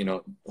you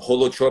know,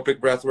 holotropic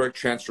breath work,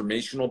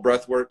 transformational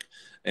breath work.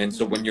 And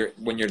so when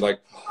you're like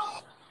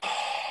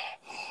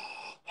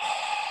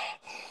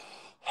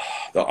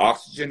the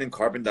oxygen and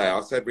carbon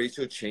dioxide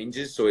ratio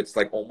changes. So it's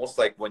like almost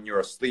like when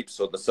you're asleep.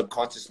 So the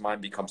subconscious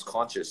mind becomes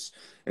conscious.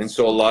 And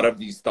so a lot of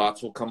these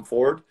thoughts will come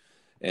forward.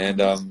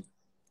 And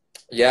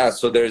yeah,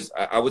 so there's,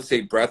 I would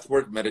say, breath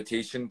work,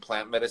 meditation,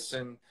 plant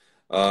medicine,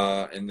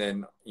 and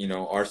then, you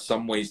know, are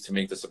some ways to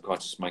make the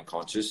subconscious mind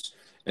conscious.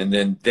 And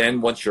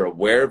then once you're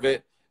aware of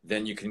it,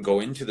 then you can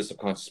go into the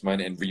subconscious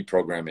mind and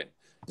reprogram it.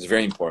 It's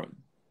very important.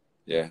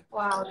 Yeah.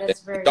 Wow,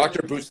 that's very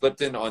Dr. good. Bruce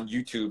Lipton on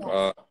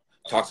YouTube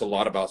talks a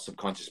lot about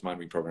subconscious mind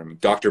reprogramming.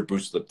 Dr.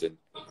 Bruce Lipton.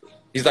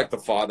 He's like the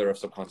father of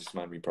subconscious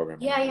mind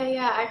reprogramming.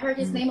 Yeah. I heard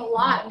his name a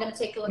lot. I'm going to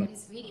take a look at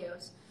his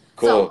videos.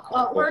 Cool.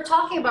 So we're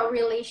talking about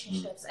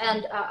relationships,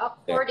 and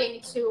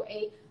according to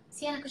a...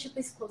 Sienna, could you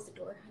please close the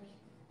door, honey?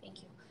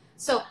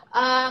 So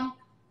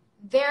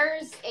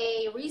there's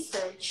a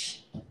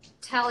research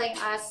telling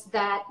us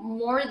that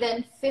more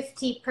than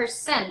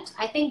 50%,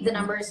 I think the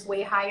number is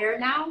way higher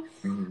now,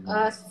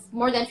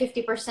 more than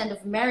 50%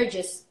 of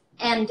marriages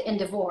end in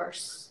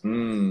divorce.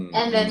 And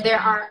then there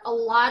are a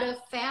lot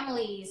of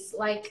families,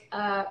 like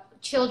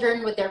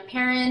children with their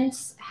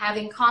parents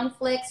having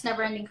conflicts,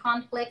 never-ending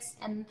conflicts.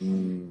 And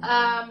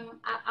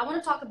I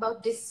want to talk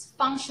about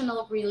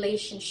dysfunctional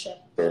relationship.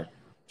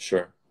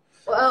 Sure.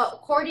 Well,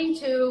 according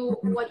to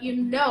what you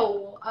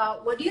know,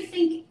 what do you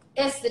think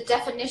is the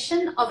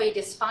definition of a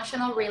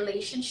dysfunctional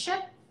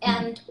relationship,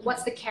 and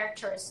what's the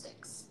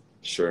characteristics?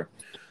 Sure.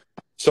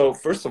 So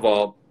first of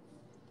all,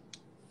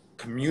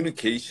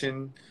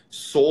 communication,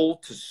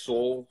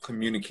 soul-to-soul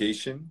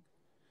communication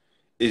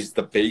is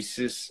the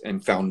basis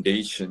and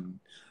foundation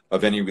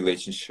of any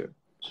relationship.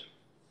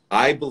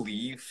 I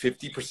believe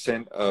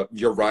 50% of,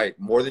 you're right,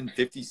 more than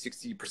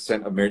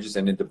 50-60% of marriages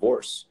end in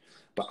divorce.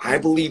 But I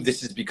believe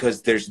this is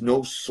because there's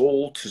no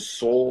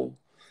soul-to-soul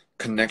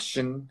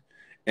connection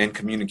and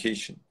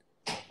communication.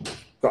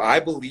 So I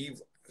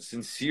believe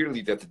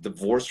sincerely that the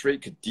divorce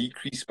rate could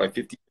decrease by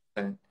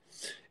 50%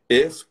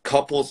 if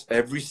couples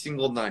every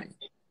single night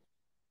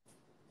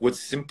would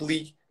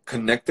simply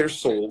connect their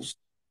souls,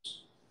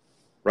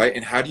 right?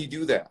 And how do you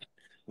do that?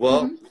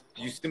 Well,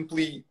 you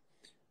simply,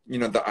 you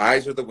know, the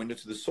eyes are the window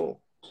to the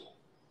soul.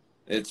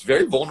 It's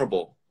very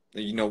vulnerable.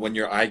 You know, when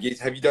you're eye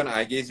gaze, have you done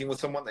eye gazing with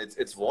someone?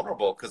 It's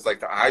vulnerable because like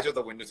the eyes are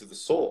the window to the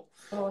soul.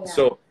 Oh, yeah.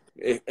 So,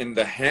 and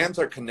the hands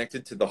are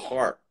connected to the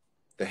heart.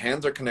 The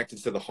hands are connected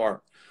to the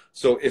heart.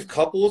 So if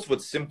couples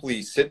would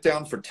simply sit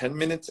down for 10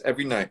 minutes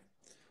every night,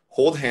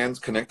 hold hands,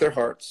 connect their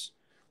hearts,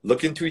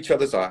 look into each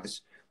other's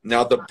eyes.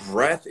 Now the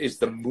breath is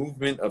the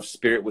movement of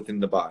spirit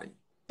within the body.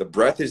 The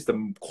breath is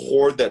the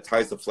cord that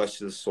ties the flesh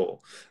to the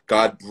soul.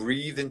 God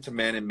breathed into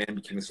man and man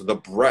became. So the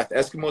breath,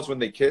 Eskimos, when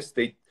they kiss,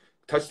 they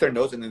touch their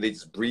nose and then they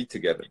just breathe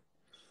together,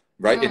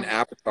 right? In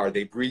Avatar,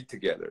 they breathe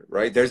together,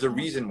 right? There's a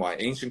reason why.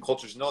 Ancient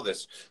cultures know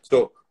this.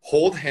 So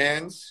hold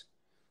hands,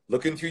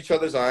 look into each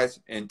other's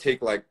eyes, and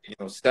take like,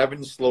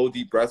 7 slow,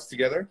 deep breaths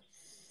together.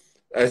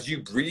 As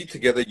you breathe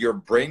together, your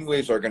brain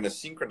waves are going to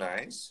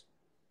synchronize.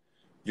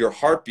 Your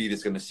heartbeat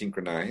is going to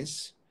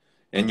synchronize.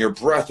 And your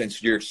breath, and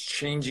so you're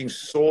exchanging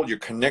soul, you're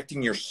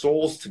connecting your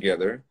souls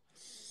together.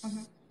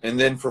 And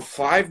then for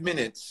 5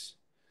 minutes,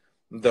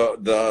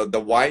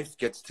 the wife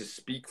gets to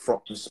speak,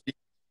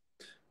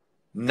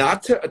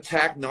 not to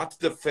attack, not to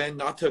defend,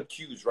 not to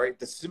accuse, right?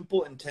 The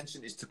simple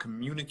intention is to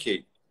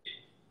communicate.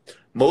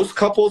 Most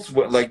couples,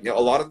 like a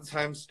lot of the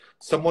times,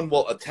 someone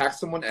will attack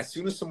someone. As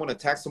soon as someone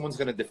attacks, someone's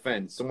going to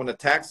defend. Someone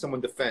attacks,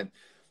 someone defend.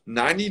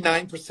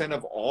 99%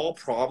 of all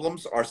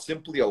problems are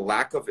simply a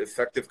lack of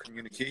effective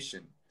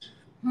communication.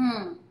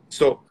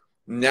 So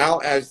now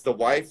as the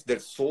wife, their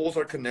souls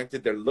are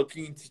connected, they're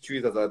looking into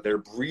each other, they're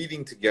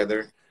breathing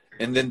together,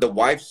 and then the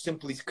wife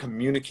simply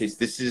communicates,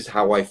 this is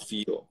how I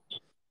feel.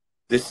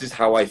 This is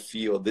how I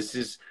feel. This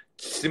is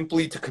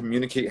simply to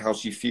communicate how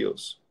she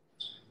feels,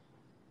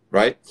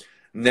 right?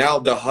 Now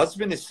the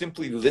husband is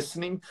simply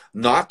listening,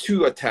 not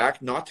to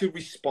attack, not to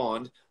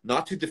respond,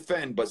 not to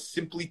defend, but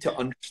simply to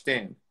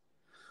understand.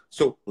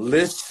 So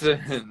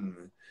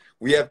listen.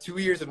 We have 2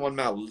 ears and one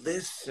mouth.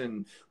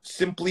 Listen,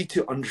 simply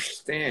to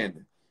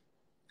understand.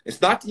 It's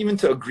not even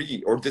to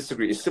agree or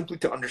disagree. It's simply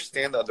to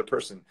understand the other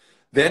person.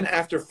 Then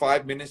after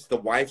 5 minutes, the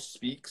wife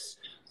speaks.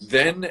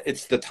 Then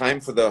it's the time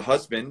for the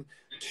husband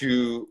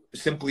to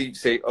simply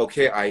say,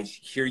 okay, I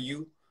hear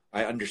you.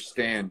 I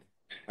understand.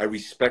 I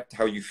respect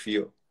how you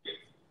feel.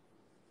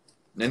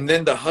 And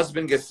then the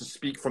husband gets to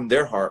speak from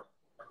their heart.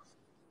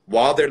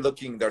 While they're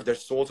looking, their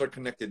souls are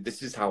connected.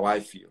 This is how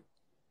I feel.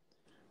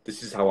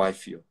 This is how I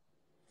feel.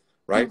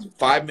 Right?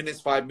 5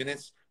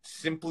 minutes,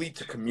 simply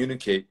to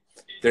communicate.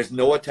 There's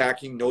no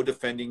attacking, no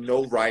defending,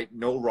 no right,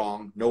 no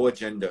wrong, no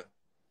agenda.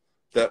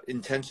 The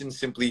intention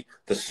simply,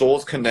 the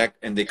souls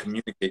connect and they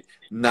communicate.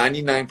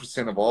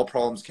 99% of all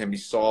problems can be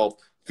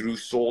solved through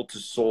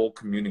soul-to-soul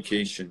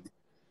communication.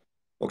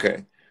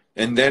 Okay.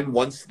 And then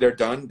once they're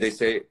done, they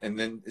say, and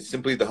then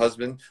simply the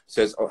husband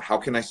says, oh, how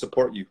can I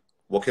support you?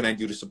 What can I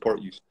do to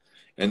support you?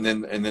 And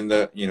then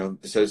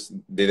it says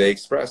they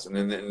express, and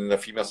then the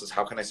female says,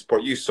 how can I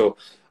support you? So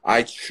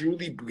I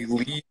truly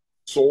believe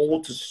soul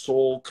to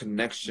soul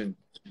connection.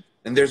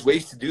 And there's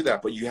ways to do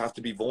that, but you have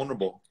to be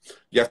vulnerable.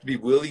 You have to be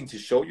willing to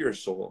show your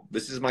soul.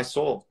 This is my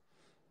soul,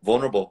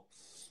 vulnerable.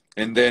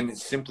 And then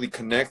simply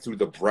connect through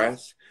the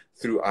breath,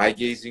 through eye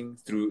gazing,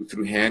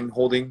 through hand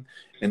holding,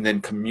 and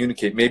then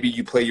communicate. Maybe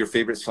you play your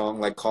favorite song,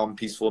 like calm,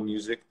 peaceful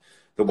music.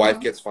 The wife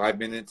gets 5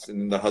 minutes and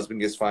then the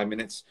husband gets 5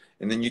 minutes.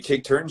 And then you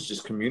take turns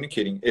just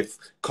communicating. If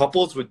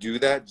couples would do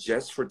that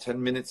just for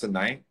 10 minutes a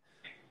night,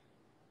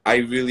 I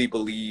really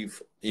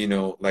believe,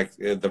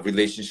 the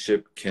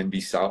relationship can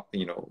be,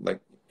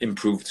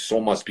 improved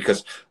so much.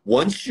 Because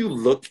once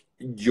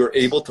you're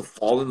able to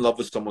fall in love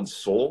with someone's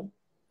soul,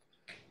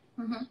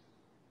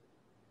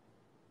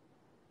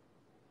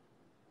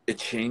 it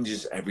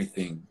changes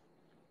everything.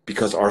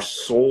 Because our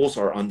souls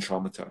are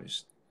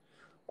untraumatized.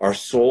 Our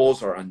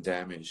souls are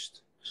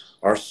undamaged.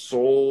 Our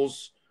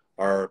souls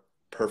are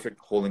perfect,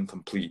 whole, and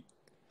complete,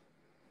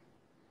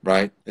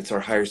 right? It's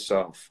our higher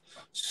self.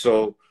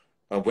 So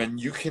when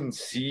you can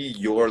see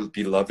your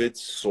beloved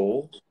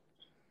soul,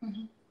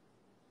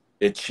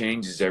 it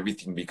changes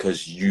everything,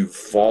 because you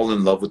fall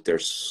in love with their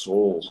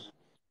soul.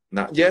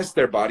 Not, yes,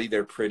 their body,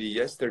 they're pretty,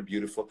 yes, they're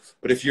beautiful,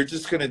 but if you're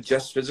just gonna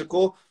just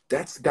physical,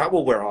 that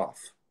will wear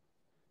off,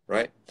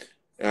 right?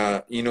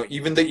 You know,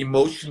 even the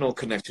emotional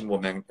connection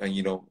will,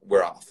 you know,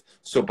 wear off.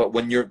 So, but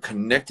when you're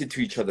connected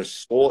to each other's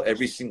soul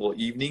every single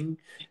evening,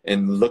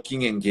 and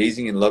looking and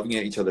gazing and loving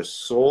at each other's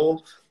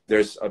soul,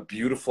 there's a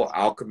beautiful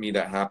alchemy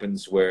that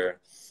happens where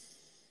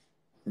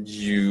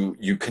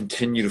you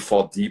continue to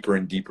fall deeper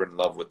and deeper in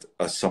love with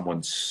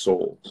someone's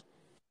soul.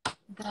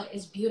 That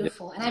is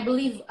beautiful. And I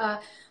believe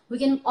we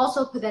can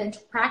also put that into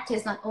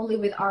practice, not only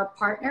with our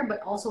partner,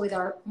 but also with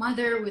our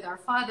mother, with our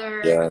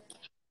father. Yeah.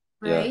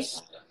 Right?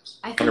 Yes.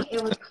 I think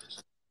it would,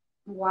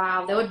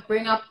 wow, that would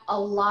bring up a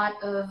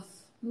lot of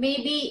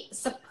maybe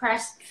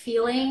suppressed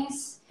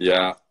feelings.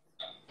 Yeah.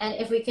 And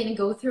if we can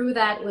go through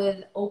that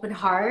with open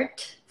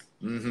heart.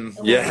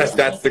 Yes,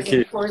 that's the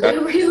key. For the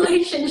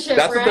relationship,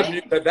 that's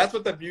right? That's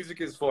what the music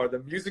is for. The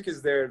music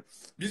is there.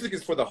 Music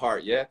is for the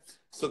heart, yeah?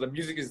 So the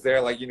music is there,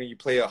 like, you know, you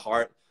play a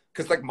heart.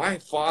 Because, like, my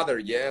father,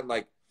 yeah,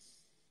 like,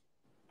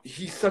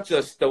 he's such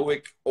a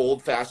stoic,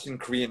 old-fashioned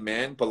Korean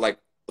man, but, like,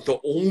 the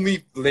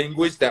only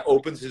language that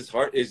opens his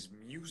heart is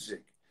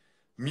music.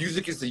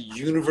 Music is the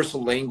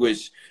universal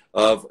language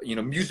of, you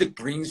know, music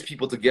brings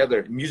people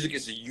together. Music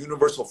is a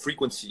universal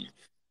frequency,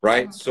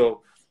 right?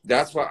 So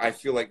that's why I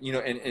feel like, you know,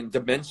 and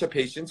dementia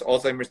patients,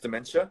 Alzheimer's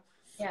dementia,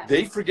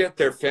 they forget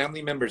their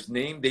family member's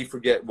name. They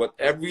forget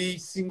every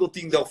single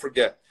thing they'll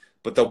forget.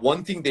 But the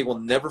one thing they will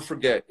never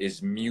forget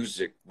is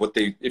music.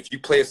 If you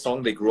play a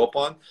song they grew up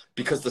on,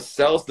 because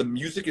the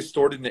music is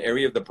stored in the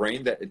area of the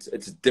brain that it's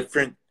a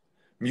different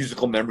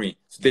musical memory.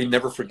 So they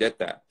never forget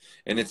that.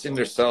 And it's in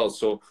their cells.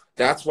 So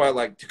that's why,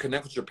 like, to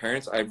connect with your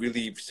parents, I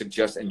really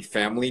suggest, and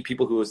family,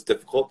 people who it's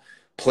difficult,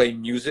 play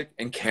music.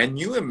 And can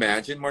you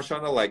imagine,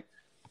 Marshanda, like,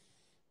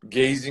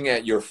 gazing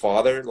at your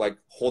father, like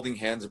holding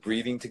hands,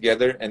 breathing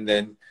together, and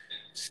then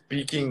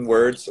speaking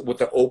words with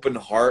an open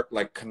heart,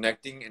 like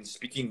connecting and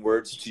speaking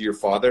words to your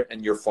father,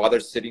 and your father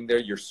sitting there,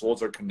 your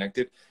souls are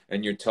connected,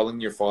 and you're telling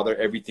your father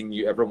everything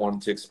you ever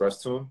wanted to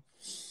express to him?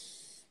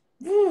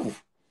 Woo.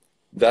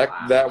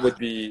 That would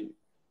be,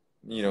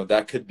 you know,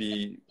 that could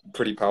be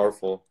pretty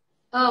powerful.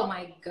 Oh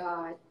my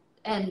God.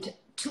 And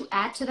to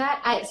add to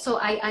that,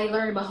 I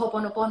learned about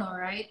Ho'oponopono,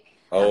 right?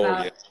 Oh,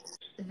 about yeah.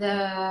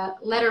 The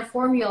letter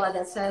formula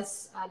that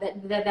says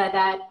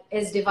that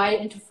is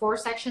divided into 4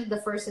 sections.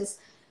 The first is,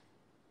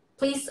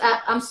 please,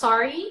 I'm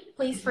sorry,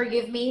 please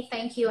forgive me,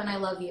 thank you, and I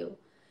love you.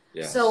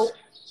 Yes. So,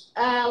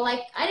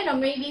 like, I don't know,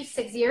 maybe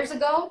 6 years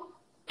ago,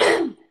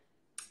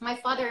 my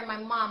father and my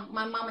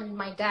mom and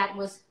my dad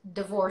was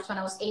divorced when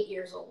I was 8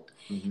 years old.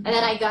 And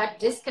then I got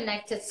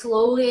disconnected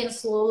slowly and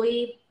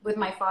slowly with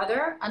my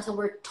father until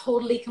we're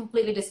totally,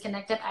 completely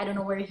disconnected. I don't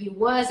know where he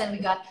was,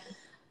 and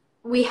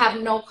we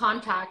have no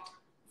contact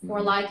for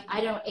like,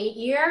 I don't know, 8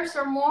 years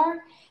or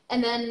more.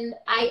 And then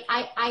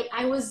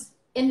I was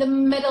in the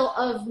middle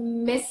of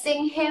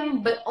missing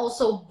him, but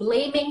also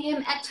blaming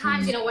him at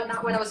times, you know, when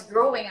I was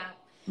growing up.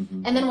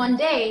 And then one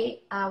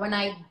day, when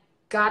I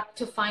got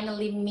to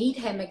finally meet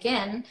him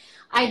again,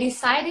 I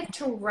decided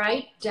to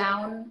write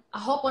down a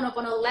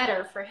Ho'oponopono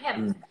letter for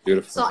him.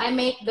 Beautiful. So I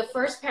made the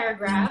first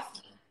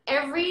paragraph.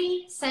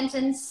 Every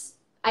sentence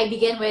I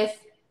begin with,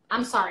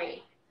 I'm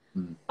sorry.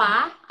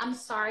 Pa, I'm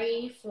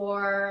sorry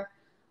for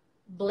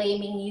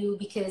blaming you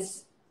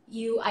because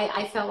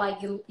I felt like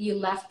you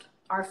left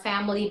our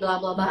family, blah,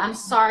 blah, blah. I'm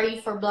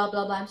sorry for blah,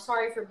 blah, blah. I'm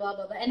sorry for blah,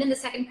 blah, blah. And then the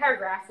second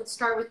paragraph would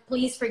start with,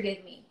 please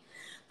forgive me.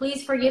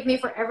 Please forgive me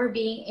for ever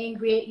being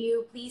angry at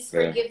you. Please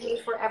forgive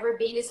me for ever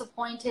being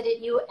disappointed at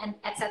you, and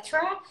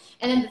etc.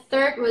 And then the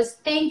third was,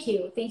 thank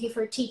you. Thank you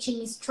for teaching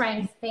me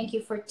strength. Thank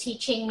you for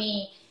teaching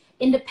me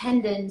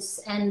independence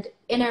and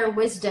inner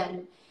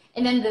wisdom.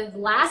 And then the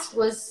last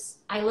was,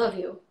 I love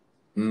you.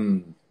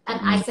 And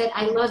I said,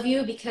 I love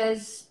you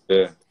because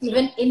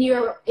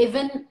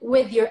even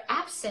with your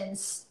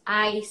absence,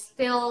 I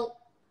still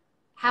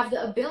have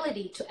the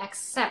ability to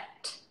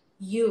accept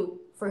you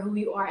for who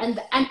you are. And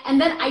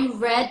then I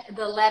read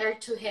the letter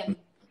to him.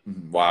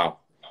 Wow.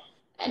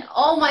 And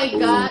oh my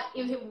God,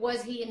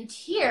 was he in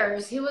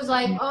tears? He was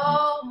like,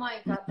 oh my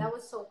God, that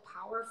was so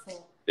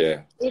powerful.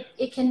 Yeah.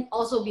 It can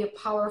also be a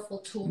powerful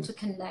tool to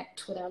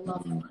connect with our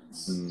loved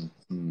ones.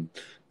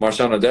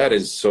 Marshanda, that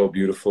is so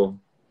beautiful.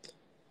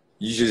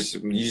 You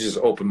just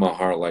opened my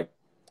heart. Like,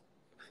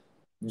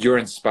 you're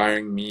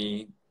inspiring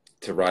me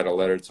to write a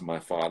letter to my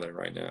father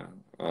right now.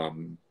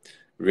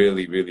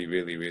 Really, really,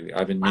 really, really.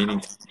 I've been meaning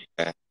to do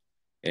that.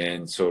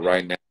 And so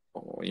right now,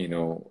 you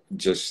know,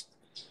 just,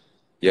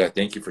 yeah,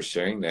 thank you for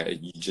sharing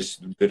that. You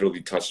just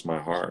literally touched my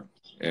heart.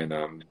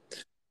 And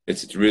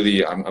it's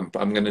really, I'm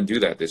going to do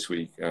that this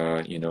week,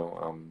 you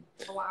know.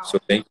 So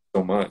thank you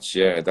so much.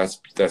 Yeah, that's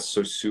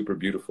so super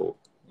beautiful.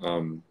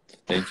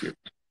 Thank you.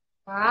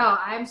 Wow,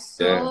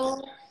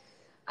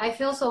 I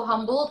feel so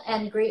humbled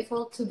and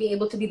grateful to be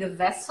able to be the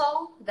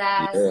vessel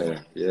that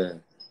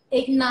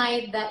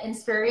ignite that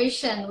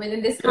inspiration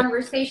within this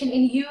conversation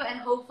in you, and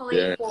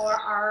hopefully for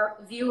our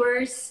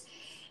viewers.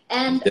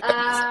 And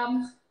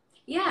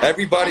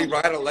everybody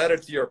write a letter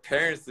to your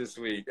parents this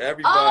week.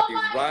 Everybody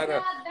write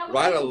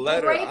a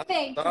letter.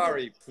 I'm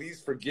sorry, please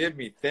forgive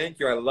me, thank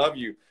you, I love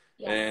you.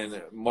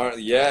 And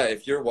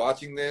if you're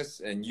watching this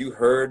and you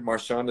heard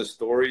Marshanda's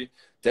story,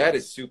 that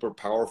is super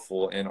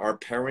powerful. And our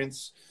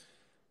parents,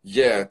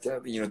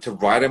 to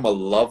write them a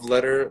love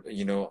letter,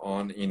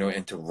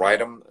 and to write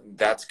them,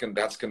 that's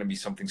gonna be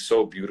something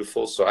so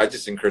beautiful. So I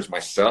just encourage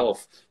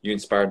myself. You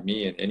inspired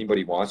me, and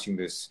anybody watching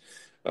this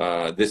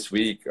this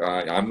week,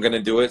 I'm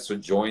gonna do it. So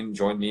join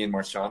me and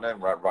Marshanda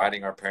and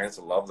writing our parents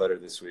a love letter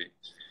this week.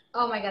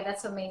 Oh my God,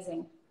 that's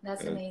amazing.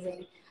 That's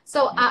amazing.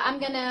 So I'm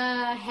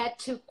gonna head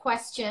to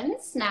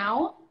questions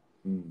now.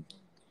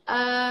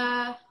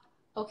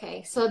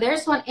 Okay, so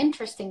there's one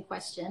interesting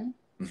question.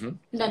 No,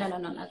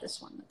 not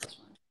this one. Not this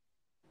one.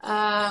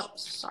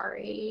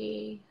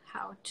 Sorry,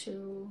 how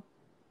to,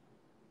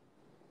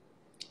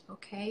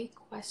 okay,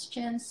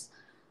 questions.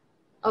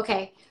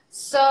 Okay,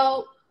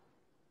 so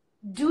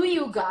do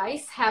you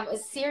guys have a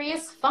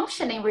serious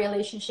functioning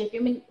relationship?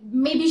 You mean,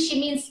 maybe she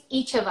means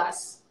each of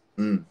us.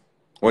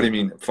 What do you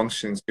mean,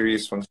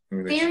 serious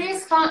functioning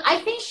relationship?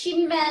 I think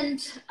she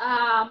meant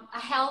a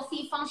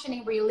healthy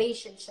functioning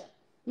relationship.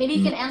 Maybe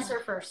you can answer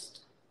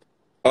first.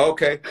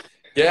 Okay,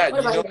 yeah,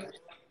 what about you?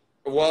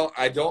 Well,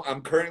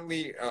 I'm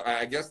currently,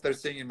 I guess they're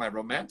saying in my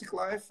romantic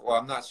life. Well,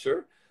 I'm not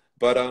sure.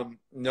 But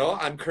no,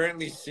 I'm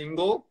currently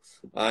single.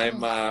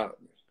 I'm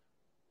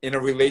in a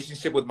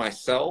relationship with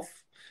myself,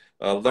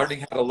 learning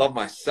how to love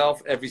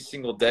myself every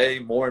single day,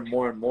 more and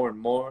more and more and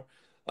more.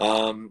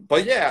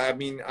 But yeah, I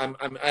mean, I'm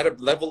at a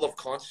level of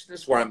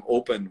consciousness where I'm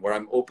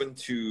open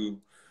to,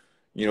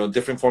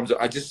 different forms of,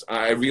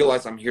 I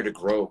realize I'm here to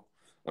grow.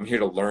 I'm here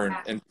to learn.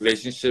 And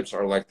relationships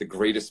are like the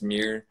greatest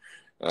mirror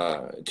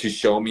to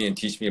show me and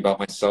teach me about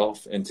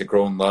myself and to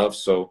grow in love.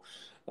 So,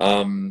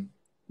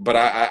 but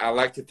I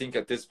like to think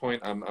at this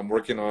point, I'm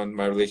working on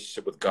my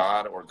relationship with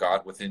God, or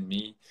God within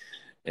me,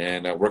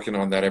 and working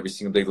on that every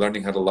single day,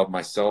 learning how to love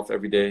myself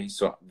every day.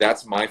 So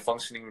that's my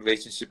functioning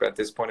relationship at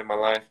this point in my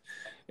life.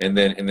 And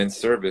then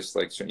service,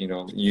 like,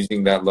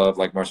 using that love,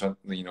 like Marshanda,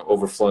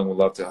 overflowing with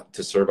love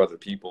to serve other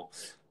people.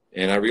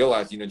 And I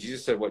realized,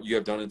 Jesus said, what you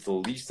have done unto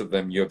the least of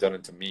them, you have done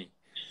unto me.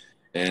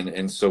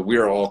 And so we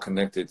are all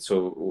connected.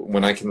 So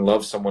when I can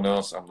love someone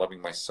else, I'm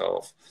loving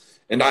myself.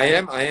 And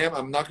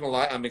I'm not going to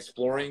lie, I'm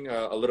exploring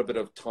a little bit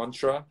of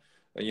Tantra,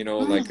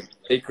 like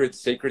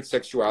sacred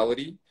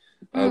sexuality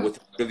with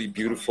a really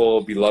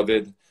beautiful,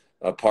 beloved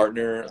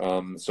partner.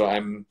 So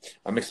I'm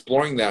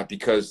exploring that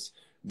because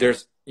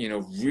there's,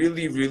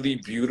 really, really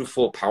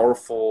beautiful,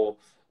 powerful,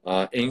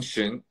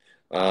 ancient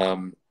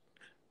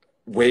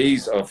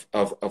ways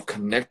of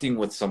connecting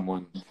with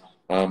someone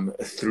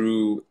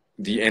through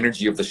the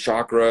energy of the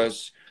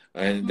chakras.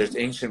 And there's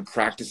ancient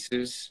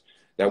practices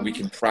that we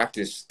can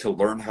practice to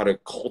learn how to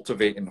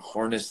cultivate and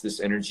harness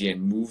this energy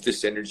and move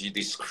this energy,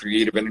 this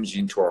creative energy,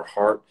 into our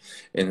heart,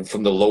 and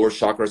from the lower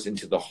chakras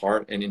into the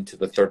heart and into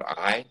the third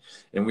eye.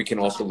 And we can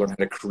also learn how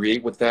to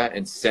create with that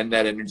and send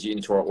that energy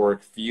into our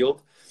auric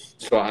field.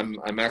 So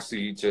I'm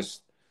actually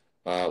just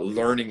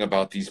learning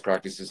about these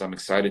practices. I'm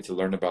excited to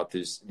learn about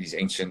these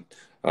ancient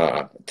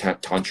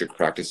tantric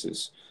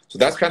practices. So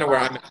that's kind of where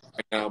I'm at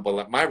right now.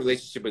 But my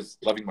relationship is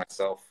loving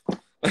myself.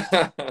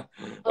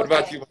 What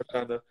about you,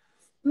 Marshanda?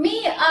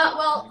 Me,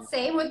 well,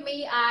 same with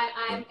me.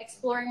 I'm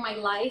exploring my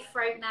life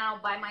right now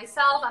by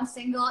myself. I'm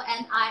single,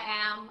 and I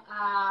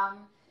am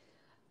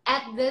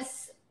at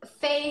this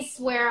phase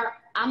where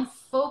I'm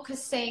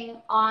focusing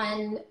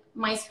on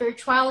my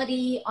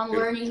spirituality, on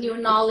learning new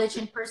knowledge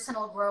and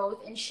personal growth,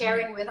 and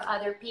sharing with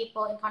other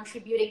people, and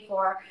contributing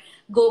for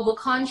global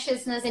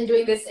consciousness, and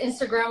doing this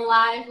Instagram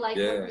live like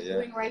we're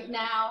doing right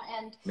now.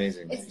 And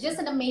it's just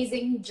an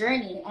amazing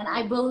journey. And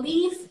I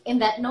believe in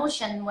that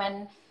notion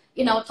when,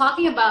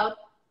 talking about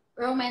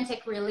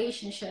romantic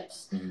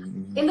relationships.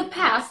 In the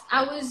past,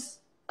 I was,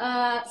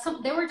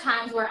 there were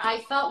times where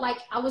I felt like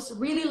I was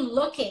really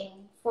looking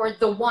for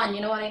the one, you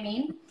know what I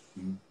mean?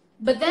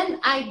 But then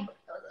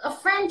a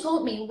friend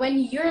told me, when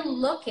you're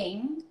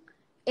looking,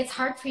 it's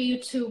hard for you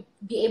to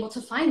be able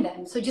to find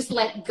them. So just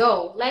let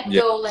go, let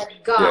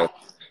go.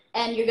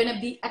 And you're going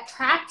to be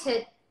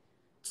attracted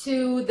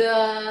to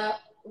the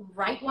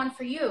right one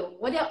for you.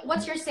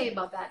 What's your say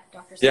about that,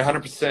 Dr. Yeah,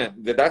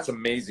 100%. That's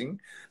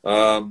amazing.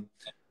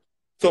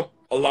 So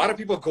a lot of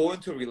people go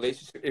into a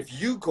relationship.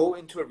 If you go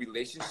into a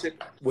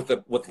relationship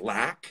with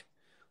lack,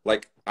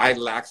 like I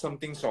lack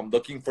something, so I'm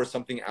looking for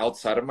something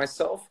outside of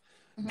myself,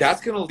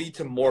 that's going to lead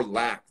to more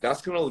lack.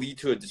 That's going to lead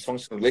to a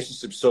dysfunctional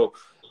relationship. So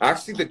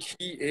actually the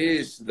key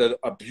is that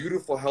a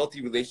beautiful,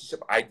 healthy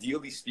relationship,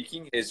 ideally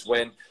speaking, is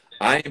when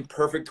I am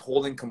perfect,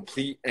 whole, and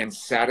complete, and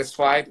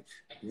satisfied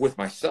with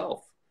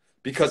myself.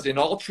 Because in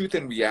all truth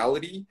and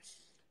reality,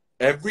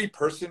 every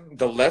person,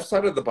 the left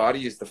side of the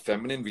body is the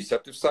feminine,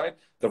 receptive side.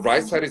 The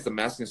right side is the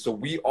masculine. So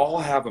we all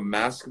have a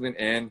masculine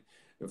and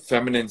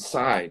feminine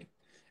side.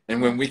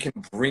 And when we can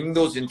bring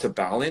those into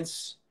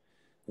balance,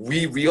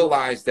 we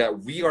realize that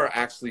we are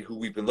actually who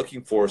we've been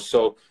looking for.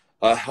 So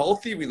a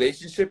healthy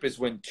relationship is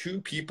when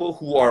two people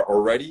who are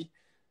already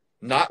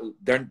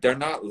they're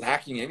not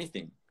lacking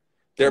anything.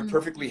 They're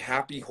perfectly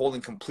happy, whole,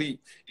 and complete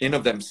in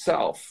of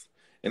themselves.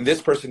 And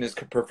this person is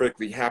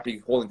perfectly happy,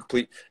 whole, and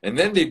complete. And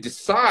then they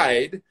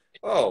decide,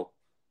 oh,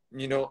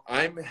 you know,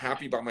 I'm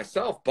happy by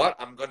myself, but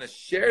I'm going to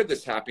share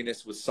this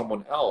happiness with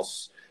someone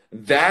else.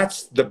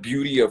 That's the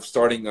beauty of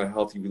starting a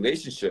healthy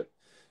relationship.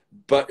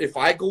 But if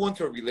I go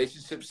into a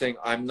relationship saying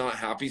I'm not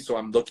happy, so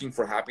I'm looking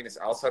for happiness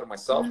outside of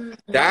myself,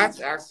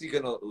 that's actually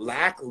going to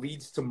lack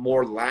leads to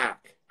more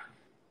lack.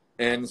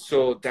 And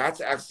so that's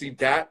actually,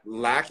 that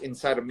lack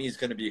inside of me is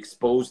going to be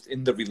exposed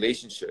in the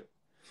relationship.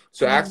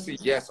 So actually,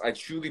 yes, I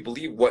truly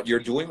believe what you're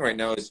doing right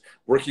now is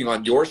working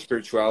on your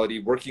spirituality,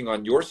 working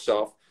on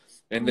yourself,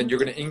 and then you're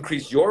going to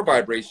increase your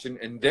vibration,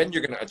 and then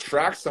you're going to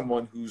attract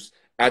someone who's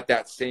at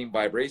that same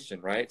vibration,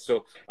 right?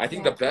 So I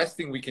think the best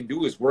thing we can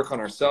do is work on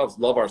ourselves,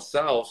 love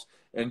ourselves,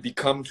 and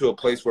become to a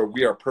place where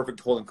we are perfect,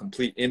 whole, and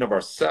complete in of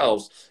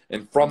ourselves.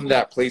 And from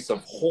that place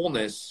of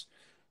wholeness,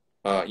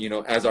 you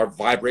know, as our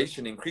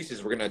vibration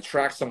increases, we're going to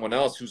attract someone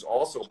else who's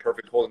also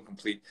perfect, whole, and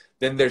complete.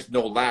 Then there's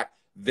no lack.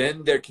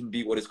 Then there can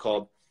be what is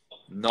called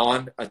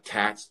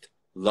non-attached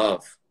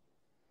love,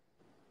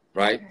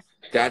 right?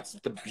 That's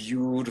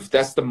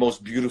the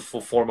most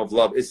beautiful form of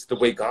love. It's the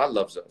way God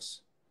loves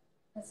us.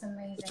 That's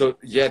amazing. So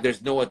yeah,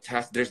 there's no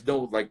there's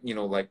no, like, you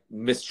know, like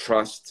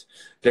mistrust.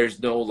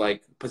 There's no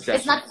like possession.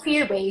 It's not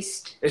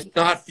fear-based. It's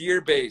not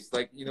fear-based.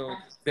 Like, you know,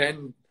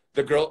 then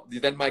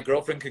my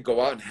girlfriend could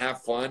go out and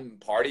have fun and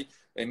party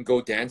and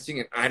go dancing,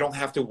 and I don't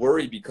have to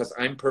worry because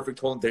I'm perfect,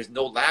 whole, and there's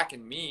no lack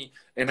in me,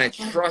 and I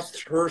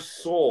trust her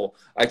soul.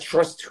 I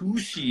trust who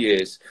she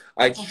is.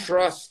 I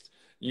trust,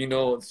 you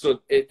know,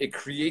 so it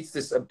creates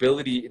this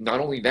ability, not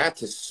only that,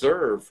 to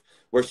serve,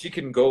 where she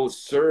can go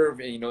serve,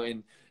 you know,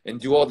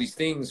 and do all these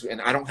things, and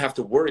I don't have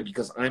to worry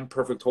because I'm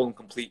perfect, whole, and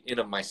complete in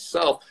of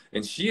myself,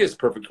 and she is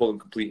perfect, whole,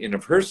 and complete in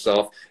of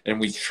herself, and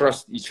we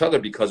trust each other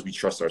because we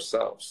trust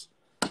ourselves.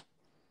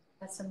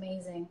 That's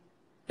amazing.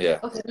 Yeah.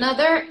 Okay,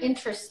 another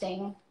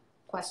interesting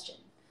question.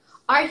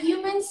 Are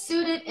humans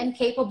suited and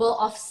capable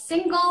of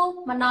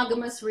single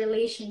monogamous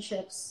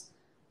relationships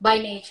by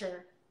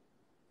nature?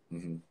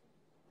 Yeah,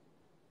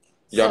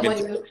 So I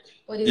mean,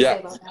 what do you say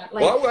about that?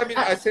 Like, well, I mean,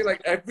 I say,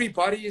 like,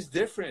 everybody is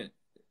different.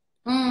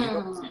 You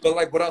know? But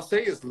like what I'll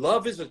say is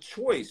love is a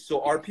choice.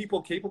 So are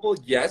people capable?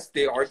 Yes,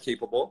 they are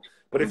capable.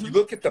 But if you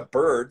look at the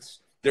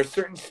birds, there's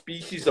certain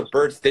species of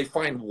birds, they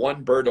find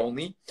one bird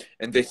only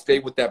and they stay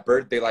with that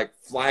bird. They like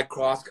fly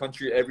across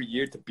country every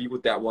year to be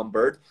with that one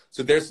bird.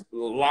 So there's a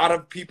lot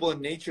of people in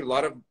nature, a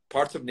lot of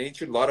parts of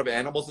nature, a lot of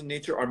animals in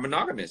nature are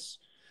monogamous.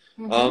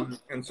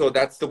 And so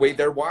that's the way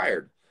they're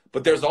wired.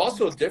 But there's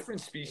also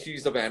different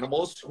species of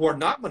animals who are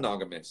not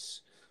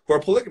monogamous, who are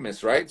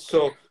polygamous, right?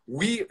 So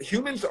we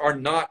humans are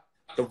not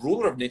the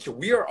ruler of nature.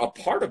 We are a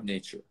part of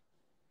nature,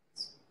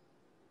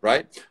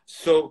 right?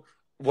 So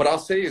what I'll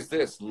say is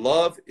this: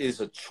 love is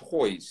a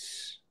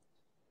choice.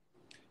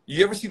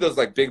 You ever see those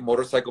like big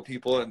motorcycle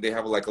people and they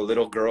have like a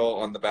little girl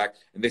on the back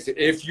and they say,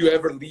 if you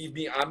ever leave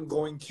me, I'm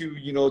going to,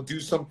 you know,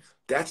 do some.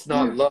 That's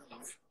not love.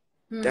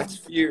 That's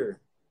fear.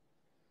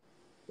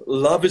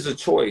 Love is a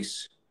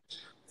choice.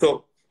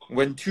 So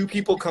when two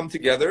people come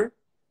together,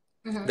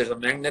 there's a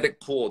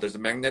magnetic pull, there's a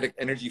magnetic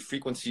energy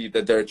frequency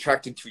that they're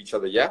attracted to each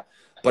other. Yeah.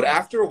 But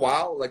after a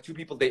while, like two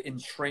people, they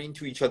entrain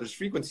to each other's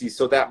frequencies.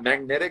 So that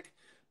magnetic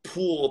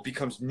pull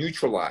becomes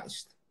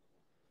neutralized.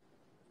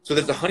 So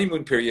there's a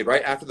honeymoon period,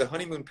 right? After the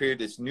honeymoon period,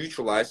 it's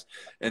neutralized.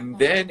 And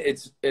then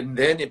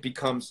it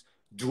becomes,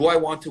 do I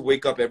want to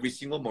wake up every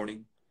single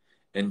morning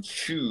and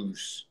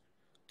choose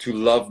to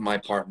love my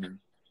partner?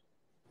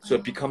 So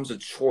it becomes a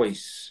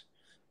choice,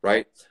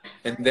 right?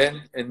 And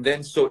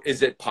then, so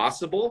is it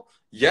possible?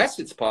 Yes,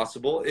 it's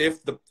possible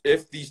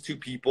if these two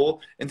people,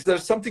 and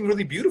there's something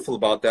really beautiful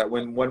about that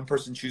when one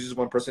person chooses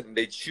one person and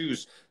they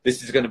choose,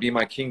 this is going to be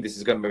my king, this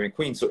is going to be my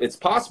queen. So it's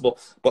possible,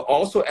 but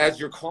also as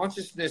your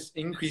consciousness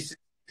increases,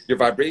 your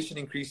vibration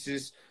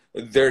increases,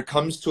 there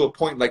comes to a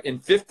point like in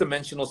fifth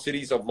dimensional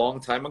cities of long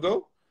time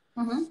ago,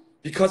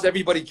 because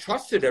everybody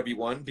trusted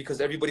everyone, because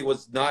everybody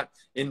was not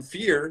in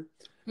fear,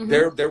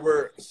 there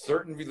were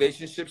certain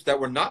relationships that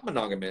were not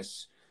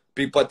monogamous,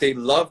 but they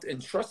loved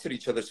and trusted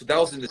each other. So that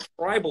was in the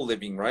tribal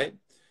living, right?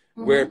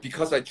 Where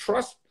because I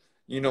trust,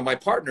 you know, my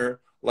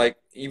partner, like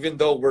even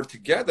though we're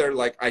together,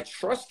 like I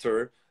trust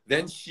her,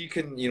 then she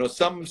can, you know,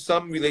 some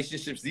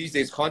relationships these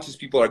days, conscious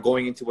people are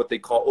going into what they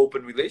call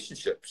open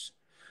relationships,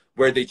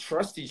 where they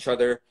trust each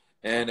other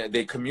and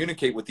they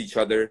communicate with each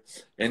other,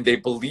 and they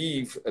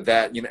believe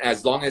that, you know,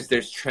 as long as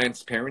there's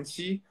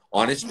transparency,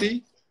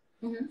 honesty,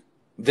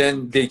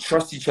 then they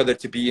trust each other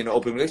to be in an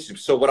open relationship.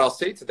 So what I'll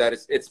say to that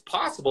is it's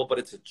possible, but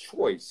it's a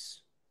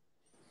choice,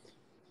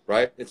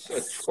 right? It's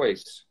a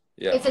choice.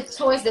 Yeah. It's a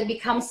choice that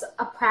becomes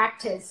a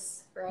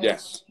practice, right?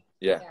 Yes.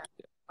 Yeah.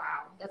 Wow,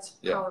 that's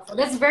powerful.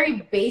 That's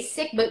very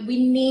basic, but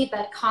we need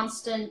that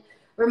constant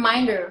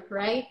reminder,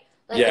 right?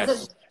 Like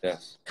it's a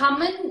Yes.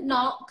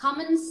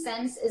 common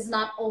sense is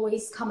not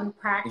always common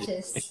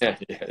practice.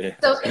 Yeah.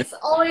 So it's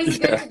always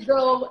good to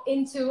go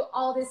into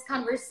all these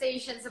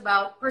conversations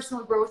about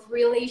personal growth,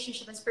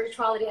 relationship, and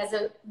spirituality as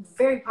a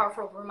very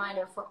powerful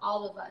reminder for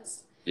all of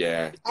us.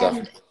 Yeah,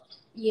 And definitely.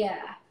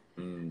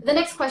 The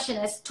next question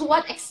is, to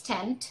what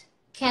extent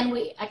can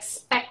we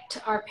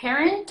expect our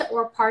parent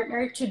or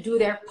partner to do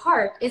their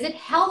part? Is it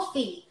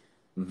healthy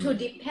to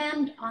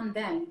depend on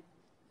them?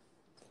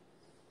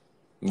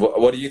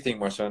 What do you think,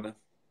 Marshanda?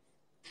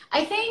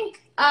 I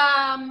think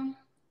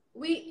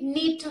we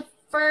need to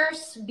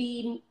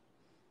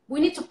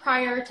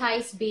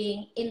prioritize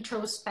being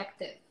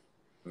introspective.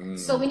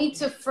 So we need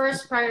to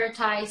first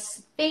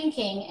prioritize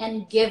thinking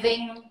and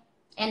giving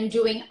and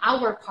doing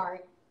our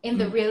part in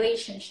the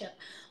relationship.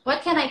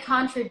 What can I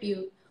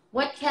contribute?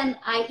 What can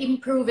I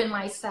improve in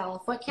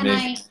myself? What can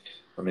I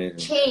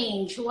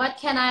change? What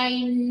can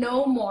I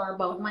know more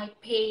about my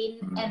pain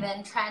and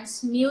then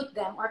transmute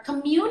them or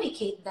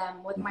communicate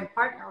them with my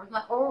partner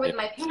or with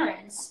my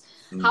parents?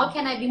 How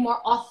can I be more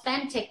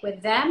authentic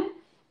with them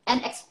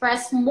and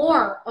express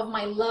more of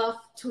my love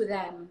to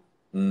them?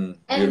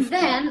 And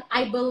then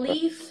I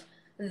believe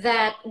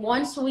that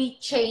once we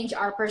change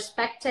our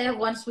perspective,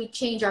 once we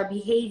change our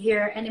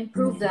behavior and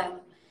improve them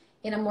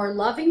in a more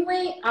loving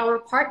way, our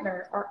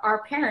partner or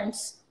our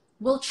parents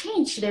will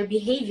change their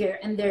behavior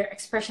and their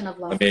expression of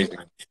love. Amazing.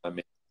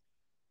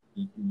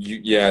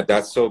 Yeah,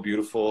 that's so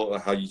beautiful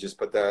how you just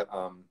put that.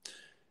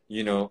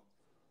 You know,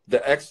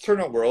 the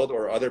external world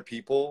or other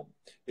people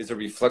is a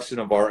reflection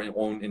of our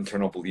own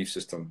internal belief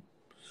system.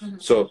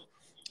 So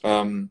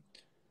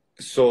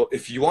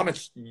if you want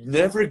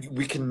to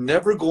we can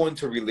never go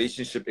into a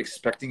relationship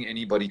expecting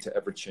anybody to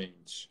ever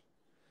change.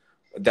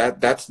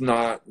 That's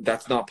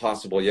not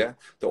possible. Yeah.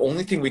 The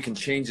only thing we can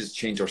change is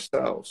change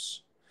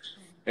ourselves.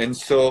 And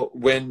so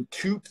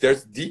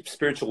there's deep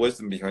spiritual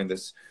wisdom behind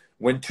this.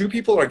 When two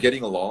people are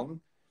getting along,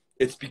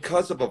 it's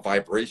because of a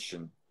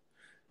vibration,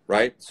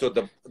 right? So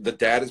the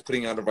dad is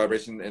putting out a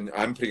vibration and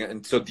I'm putting out,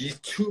 and so these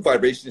two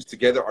vibrations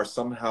together are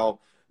somehow,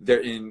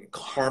 they're in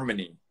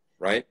harmony,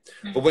 right?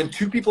 But when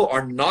two people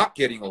are not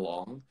getting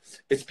along,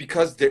 it's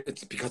because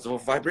of a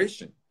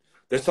vibration.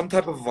 There's some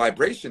type of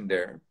vibration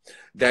there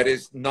that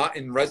is not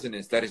in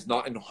resonance, that is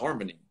not in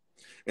harmony.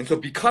 And so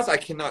because I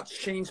cannot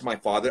change my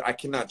father, I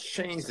cannot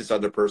change this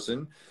other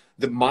person,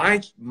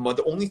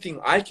 the only thing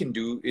I can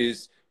do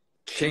is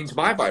change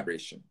my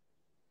vibration,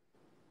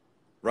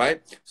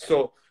 right?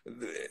 So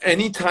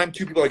anytime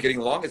two people are getting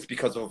along, it's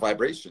because of a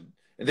vibration.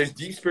 And there's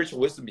deep spiritual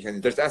wisdom behind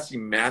it. There's actually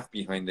math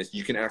behind this.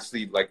 You can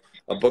actually, like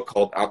a book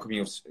called Alchemy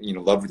of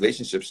Love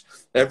Relationships.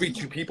 Between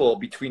two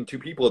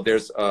people,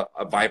 there's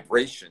a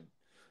vibration,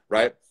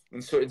 right?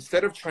 And so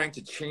instead of trying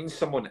to change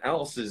someone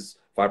else's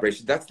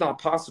vibration, that's not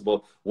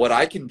possible. What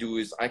I can do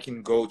is I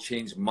can go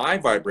change my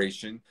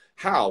vibration.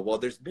 How? Well,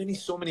 there's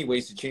so many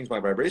ways to change my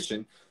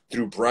vibration: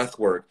 through breath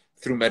work,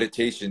 through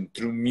meditation,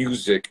 through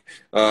music,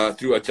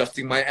 through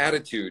adjusting my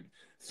attitude,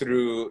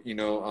 through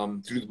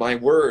through my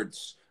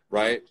words,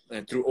 right?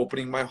 And through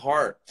opening my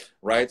heart,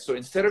 right? So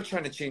instead of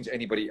trying to change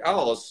anybody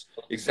else,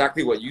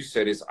 exactly what you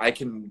said is I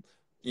can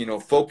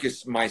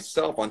focus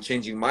myself on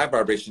changing my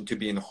vibration to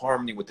be in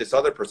harmony with this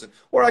other person.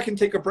 Or I can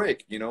take a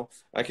break,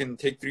 I can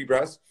take 3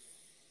 breaths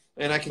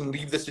and I can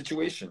leave the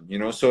situation,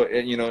 so,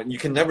 you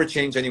can never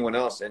change anyone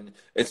else. And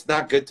it's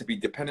not good to be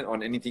dependent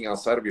on anything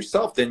outside of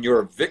yourself. Then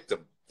you're a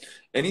victim.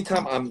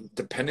 Anytime I'm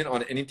dependent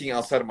on anything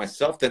outside of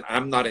myself, then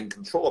I'm not in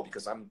control,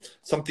 because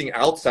something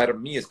outside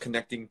of me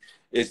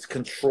is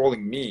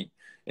controlling me.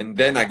 And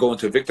then I go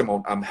into a victim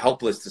mode. I'm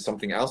helpless to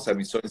something outside of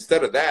me. So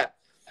instead of that,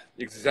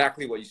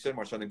 exactly what you said,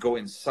 Marshanda, go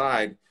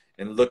inside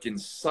and look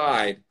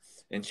inside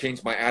and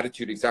change my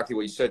attitude, exactly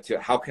what you said, to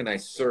how can I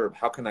serve?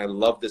 How can I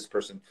love this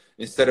person?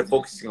 Instead of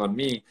focusing on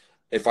me,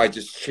 if I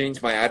just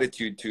change my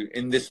attitude to,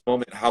 in this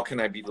moment, how can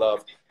I be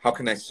loved? How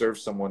can I serve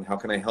someone? How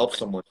can I help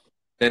someone?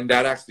 Then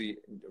that actually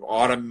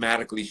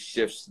automatically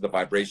shifts the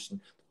vibration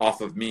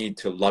off of me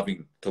to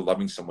loving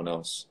someone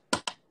else.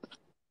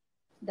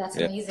 That's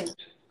amazing.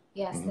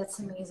 Yes, that's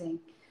amazing.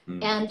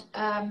 And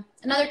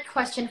another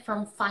question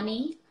from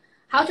Funny: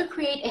 how to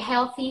create a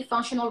healthy,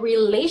 functional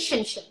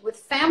relationship with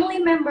family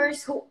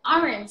members who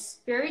aren't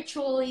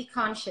spiritually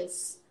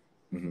conscious?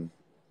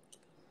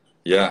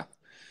 Yeah.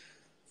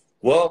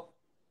 Well,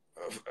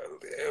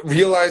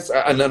 realize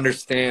and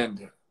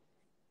understand,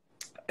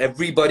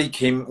 everybody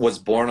was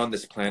born on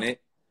this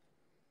planet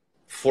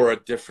for a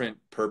different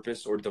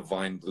purpose or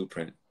divine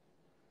blueprint.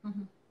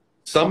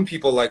 Some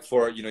people, like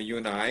for you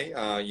and I,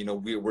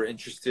 we're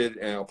interested,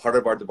 part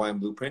of our divine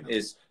blueprint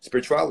is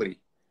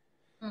spirituality.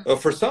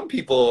 For some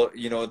people,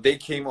 they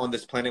came on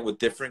this planet with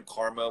different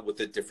karma, with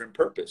a different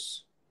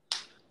purpose.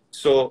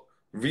 So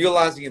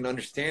realizing and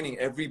understanding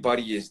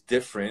everybody is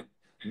different.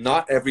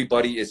 Not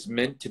everybody is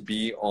meant to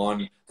be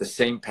on the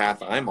same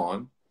path I'm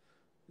on.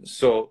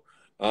 So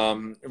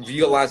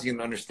realizing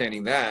and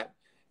understanding that.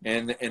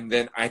 And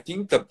then I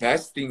think the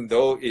best thing,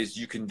 though, is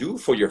you can do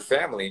for your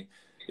family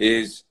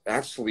is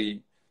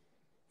actually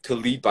to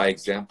lead by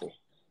example.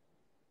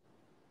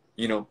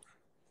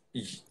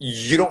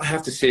 you don't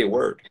have to say a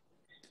word.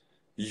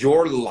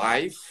 Your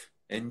life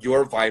and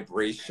your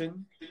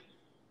vibration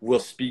will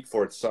speak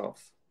for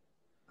itself.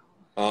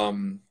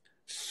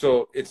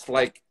 So it's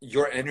like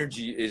your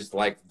energy is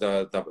like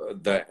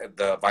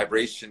the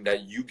vibration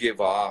that you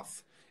give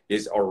off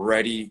is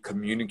already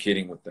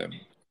communicating with them.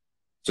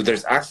 So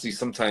there's actually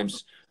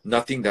sometimes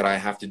nothing that I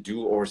have to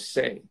do or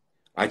say.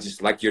 I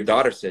just, like your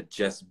daughter said,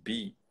 just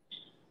be,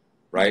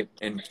 right?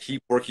 And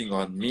keep working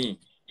on me,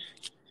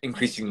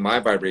 increasing my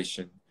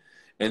vibration.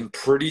 And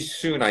pretty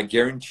soon, I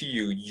guarantee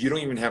you, you don't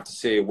even have to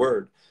say a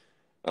word.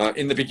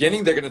 In the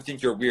beginning, they're going to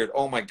think you're weird.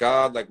 Oh my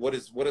God, like what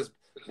is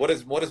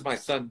my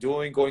son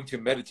doing? Going to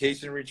a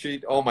meditation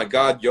retreat? Oh my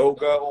God,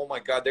 yoga. Oh my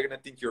God, they're going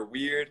to think you're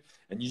weird.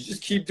 And you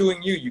just keep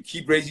doing you. You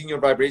keep raising your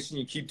vibration.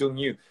 You keep doing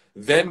you.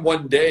 Then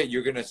one day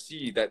you're going to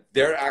see that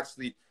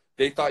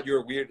they thought you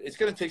were weird. It's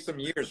going to take some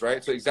years,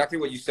 right? So exactly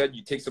what you said,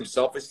 you take some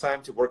selfish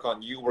time to work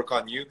on you, work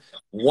on you.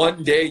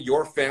 One day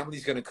your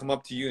family's going to come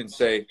up to you and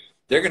say,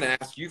 they're going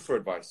to ask you for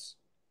advice.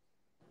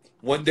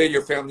 One day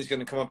your family's going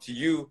to come up to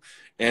you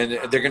and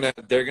they're going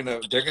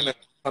to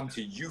come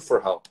to you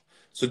for help.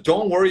 So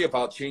don't worry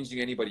about changing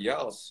anybody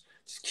else.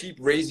 Just keep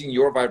raising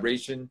your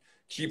vibration,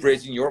 keep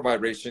raising your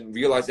vibration.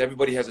 Realize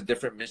everybody has a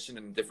different mission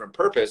and a different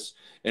purpose.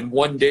 And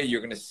one day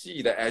you're going to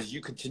see that as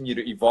you continue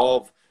to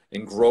evolve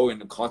and grow in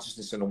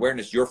consciousness and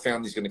awareness, your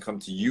family's going to come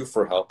to you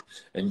for help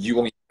and you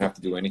won't have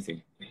to do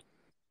anything.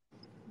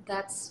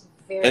 That's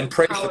very And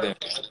pray powerful. for them.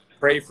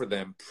 Pray for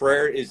them.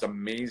 Prayer is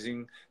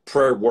amazing.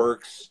 Prayer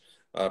works.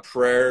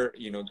 Prayer,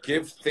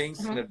 give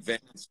thanks in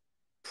advance.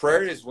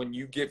 Prayer is when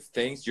you give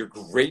thanks, you're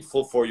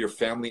grateful for your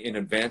family in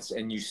advance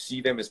and you see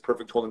them as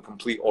perfect, whole, and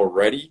complete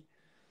already.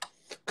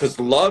 Because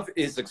love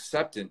is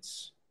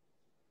acceptance.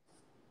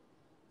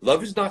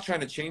 Love is not trying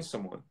to change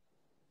someone.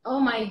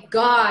 Oh my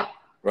God.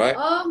 Right?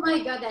 Oh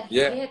my God, that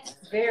hits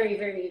very,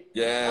 very.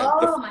 Yeah.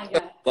 Oh my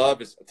God.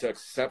 Love is to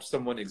accept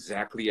someone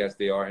exactly as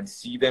they are and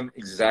see them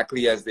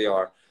exactly as they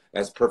are,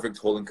 as perfect,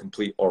 whole, and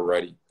complete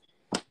already.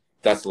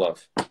 That's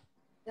love.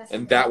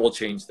 And that will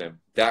change them.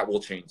 That will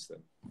change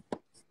them.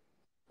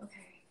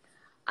 Okay.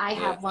 I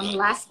have one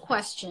last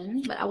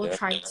question, but I will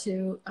try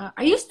to.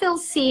 Are you still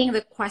seeing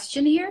the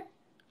question here?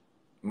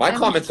 My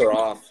comments are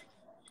off.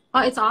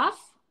 Oh, it's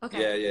off?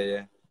 Okay.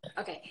 Yeah.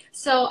 Okay.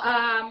 So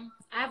I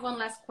have one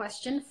last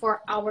question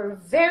for our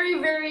very,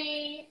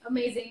 very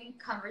amazing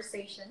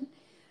conversation.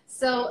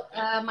 So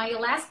my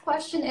last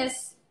question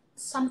is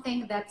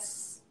something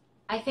that's,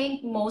 I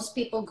think most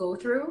people go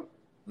through,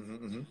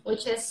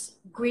 which is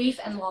grief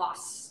and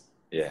loss.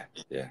 Yeah.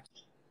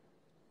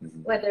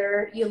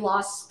 Whether you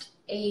lost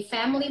a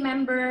family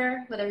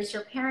member, whether it's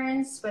your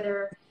parents,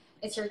 whether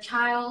it's your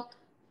child,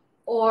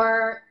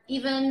 or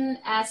even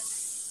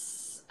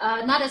as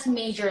not as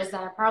major as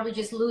that, probably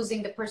just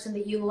losing the person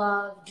that you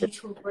love due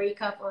to a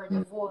breakup or a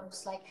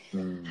divorce. Like,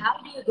 how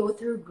do you go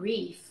through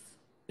grief?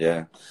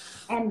 Yeah.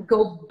 And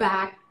go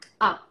back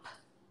up?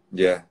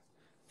 Yeah.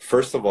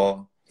 First of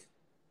all,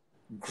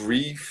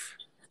 grief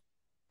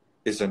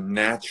is a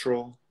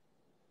natural,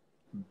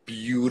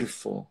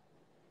 beautiful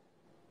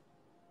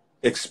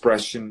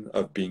expression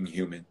of being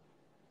human.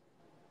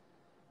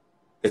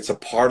 It's a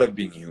part of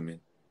being human.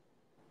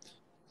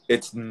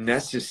 It's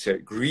necessary.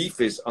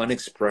 Grief is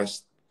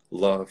unexpressed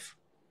love.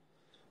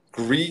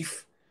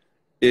 Grief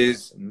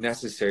is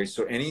necessary.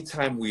 So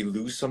anytime we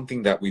lose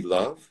something that we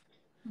love,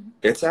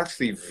 it's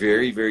actually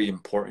very, very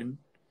important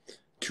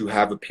to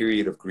have a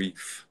period of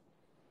grief.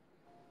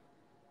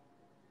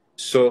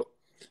 So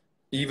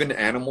even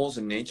animals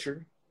in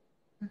nature,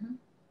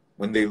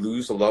 when they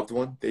lose a loved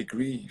one, they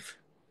grieve.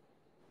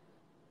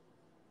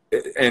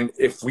 And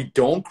if we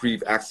don't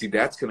grieve, actually,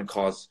 that's going to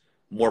cause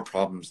more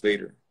problems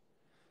later.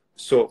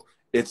 So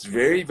it's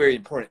very, very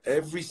important.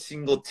 Every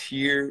single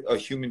tear a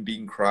human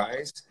being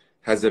cries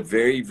has a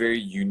very, very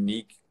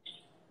unique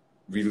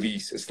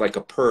release. It's like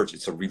a purge.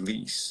 It's a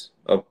release.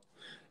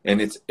 And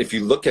it's, if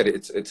you look at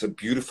it, it's a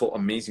beautiful,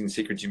 amazing,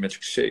 sacred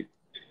geometric shape.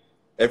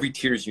 Every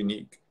tear is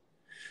unique.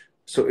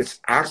 So it's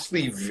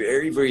actually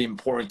very, very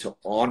important to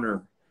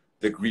honor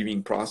the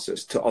grieving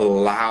process, to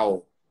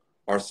allow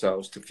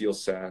ourselves to feel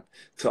sad,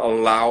 to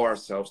allow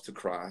ourselves to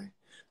cry,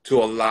 to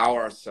allow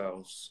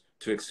ourselves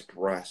to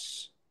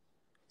express.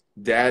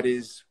 That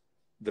is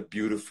the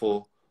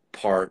beautiful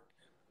part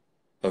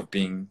of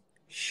being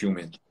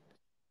human.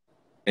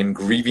 And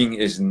grieving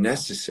is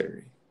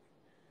necessary.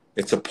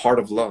 It's a part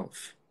of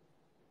love.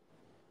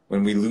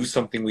 When we lose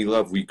something we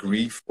love, we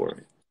grieve for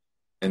it.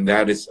 And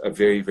that is a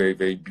very, very,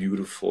 very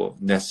beautiful,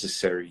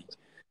 necessary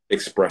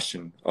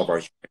expression of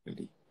our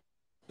humanity.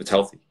 It's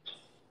healthy.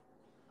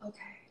 Okay.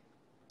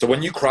 So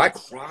when you cry,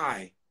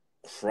 cry.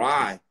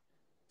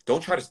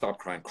 Don't try to stop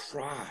crying.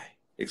 Cry.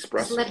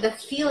 Express. Just let the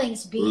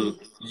feelings be.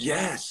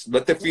 Yes.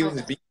 Let the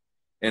feelings be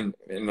and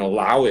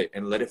allow it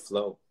and let it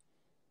flow.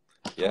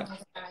 Yeah. Oh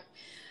my God.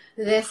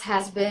 This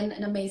has been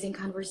an amazing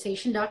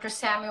conversation, Dr.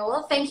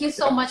 Samuel. Thank you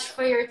so much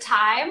for your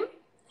time.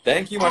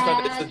 Thank you,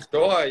 Marshanda. It's a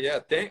joy. Yeah.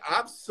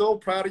 I'm so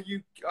proud of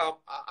you.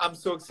 I'm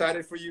so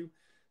excited for you.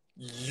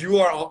 You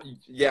are,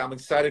 I'm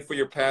excited for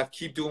your path.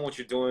 Keep doing what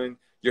you're doing.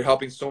 You're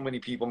helping so many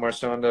people,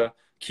 Marshanda.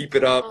 Keep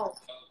it up. Oh.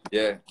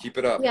 Yeah, keep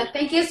it up. Yeah,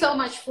 thank you so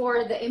much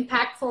for the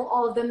impactful,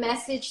 all the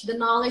message, the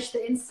knowledge,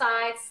 the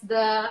insights,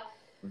 the,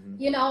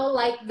 you know,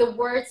 like the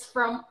words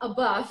from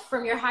above,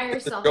 from your higher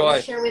self that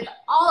you share with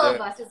all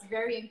of us. It's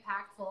very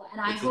impactful.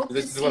 And I hope to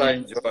see. This is what I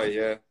enjoy,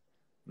 yeah.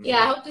 Yeah,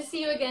 I hope to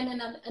see you again in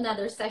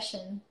another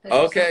session.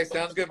 Okay,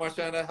 sounds good,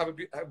 Marshanda. Have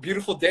a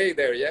beautiful day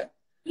there, yeah?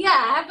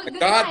 Yeah, have a good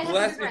God night.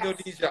 bless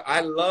Indonesia.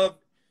 I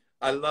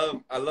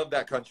love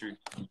that country.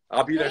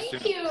 I'll be there soon.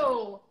 Thank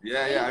you.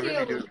 Yeah, I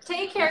really do.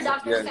 Take care,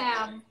 Dr.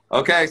 Sam.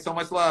 Okay, so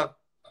much love.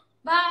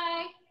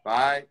 Bye.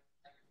 Bye.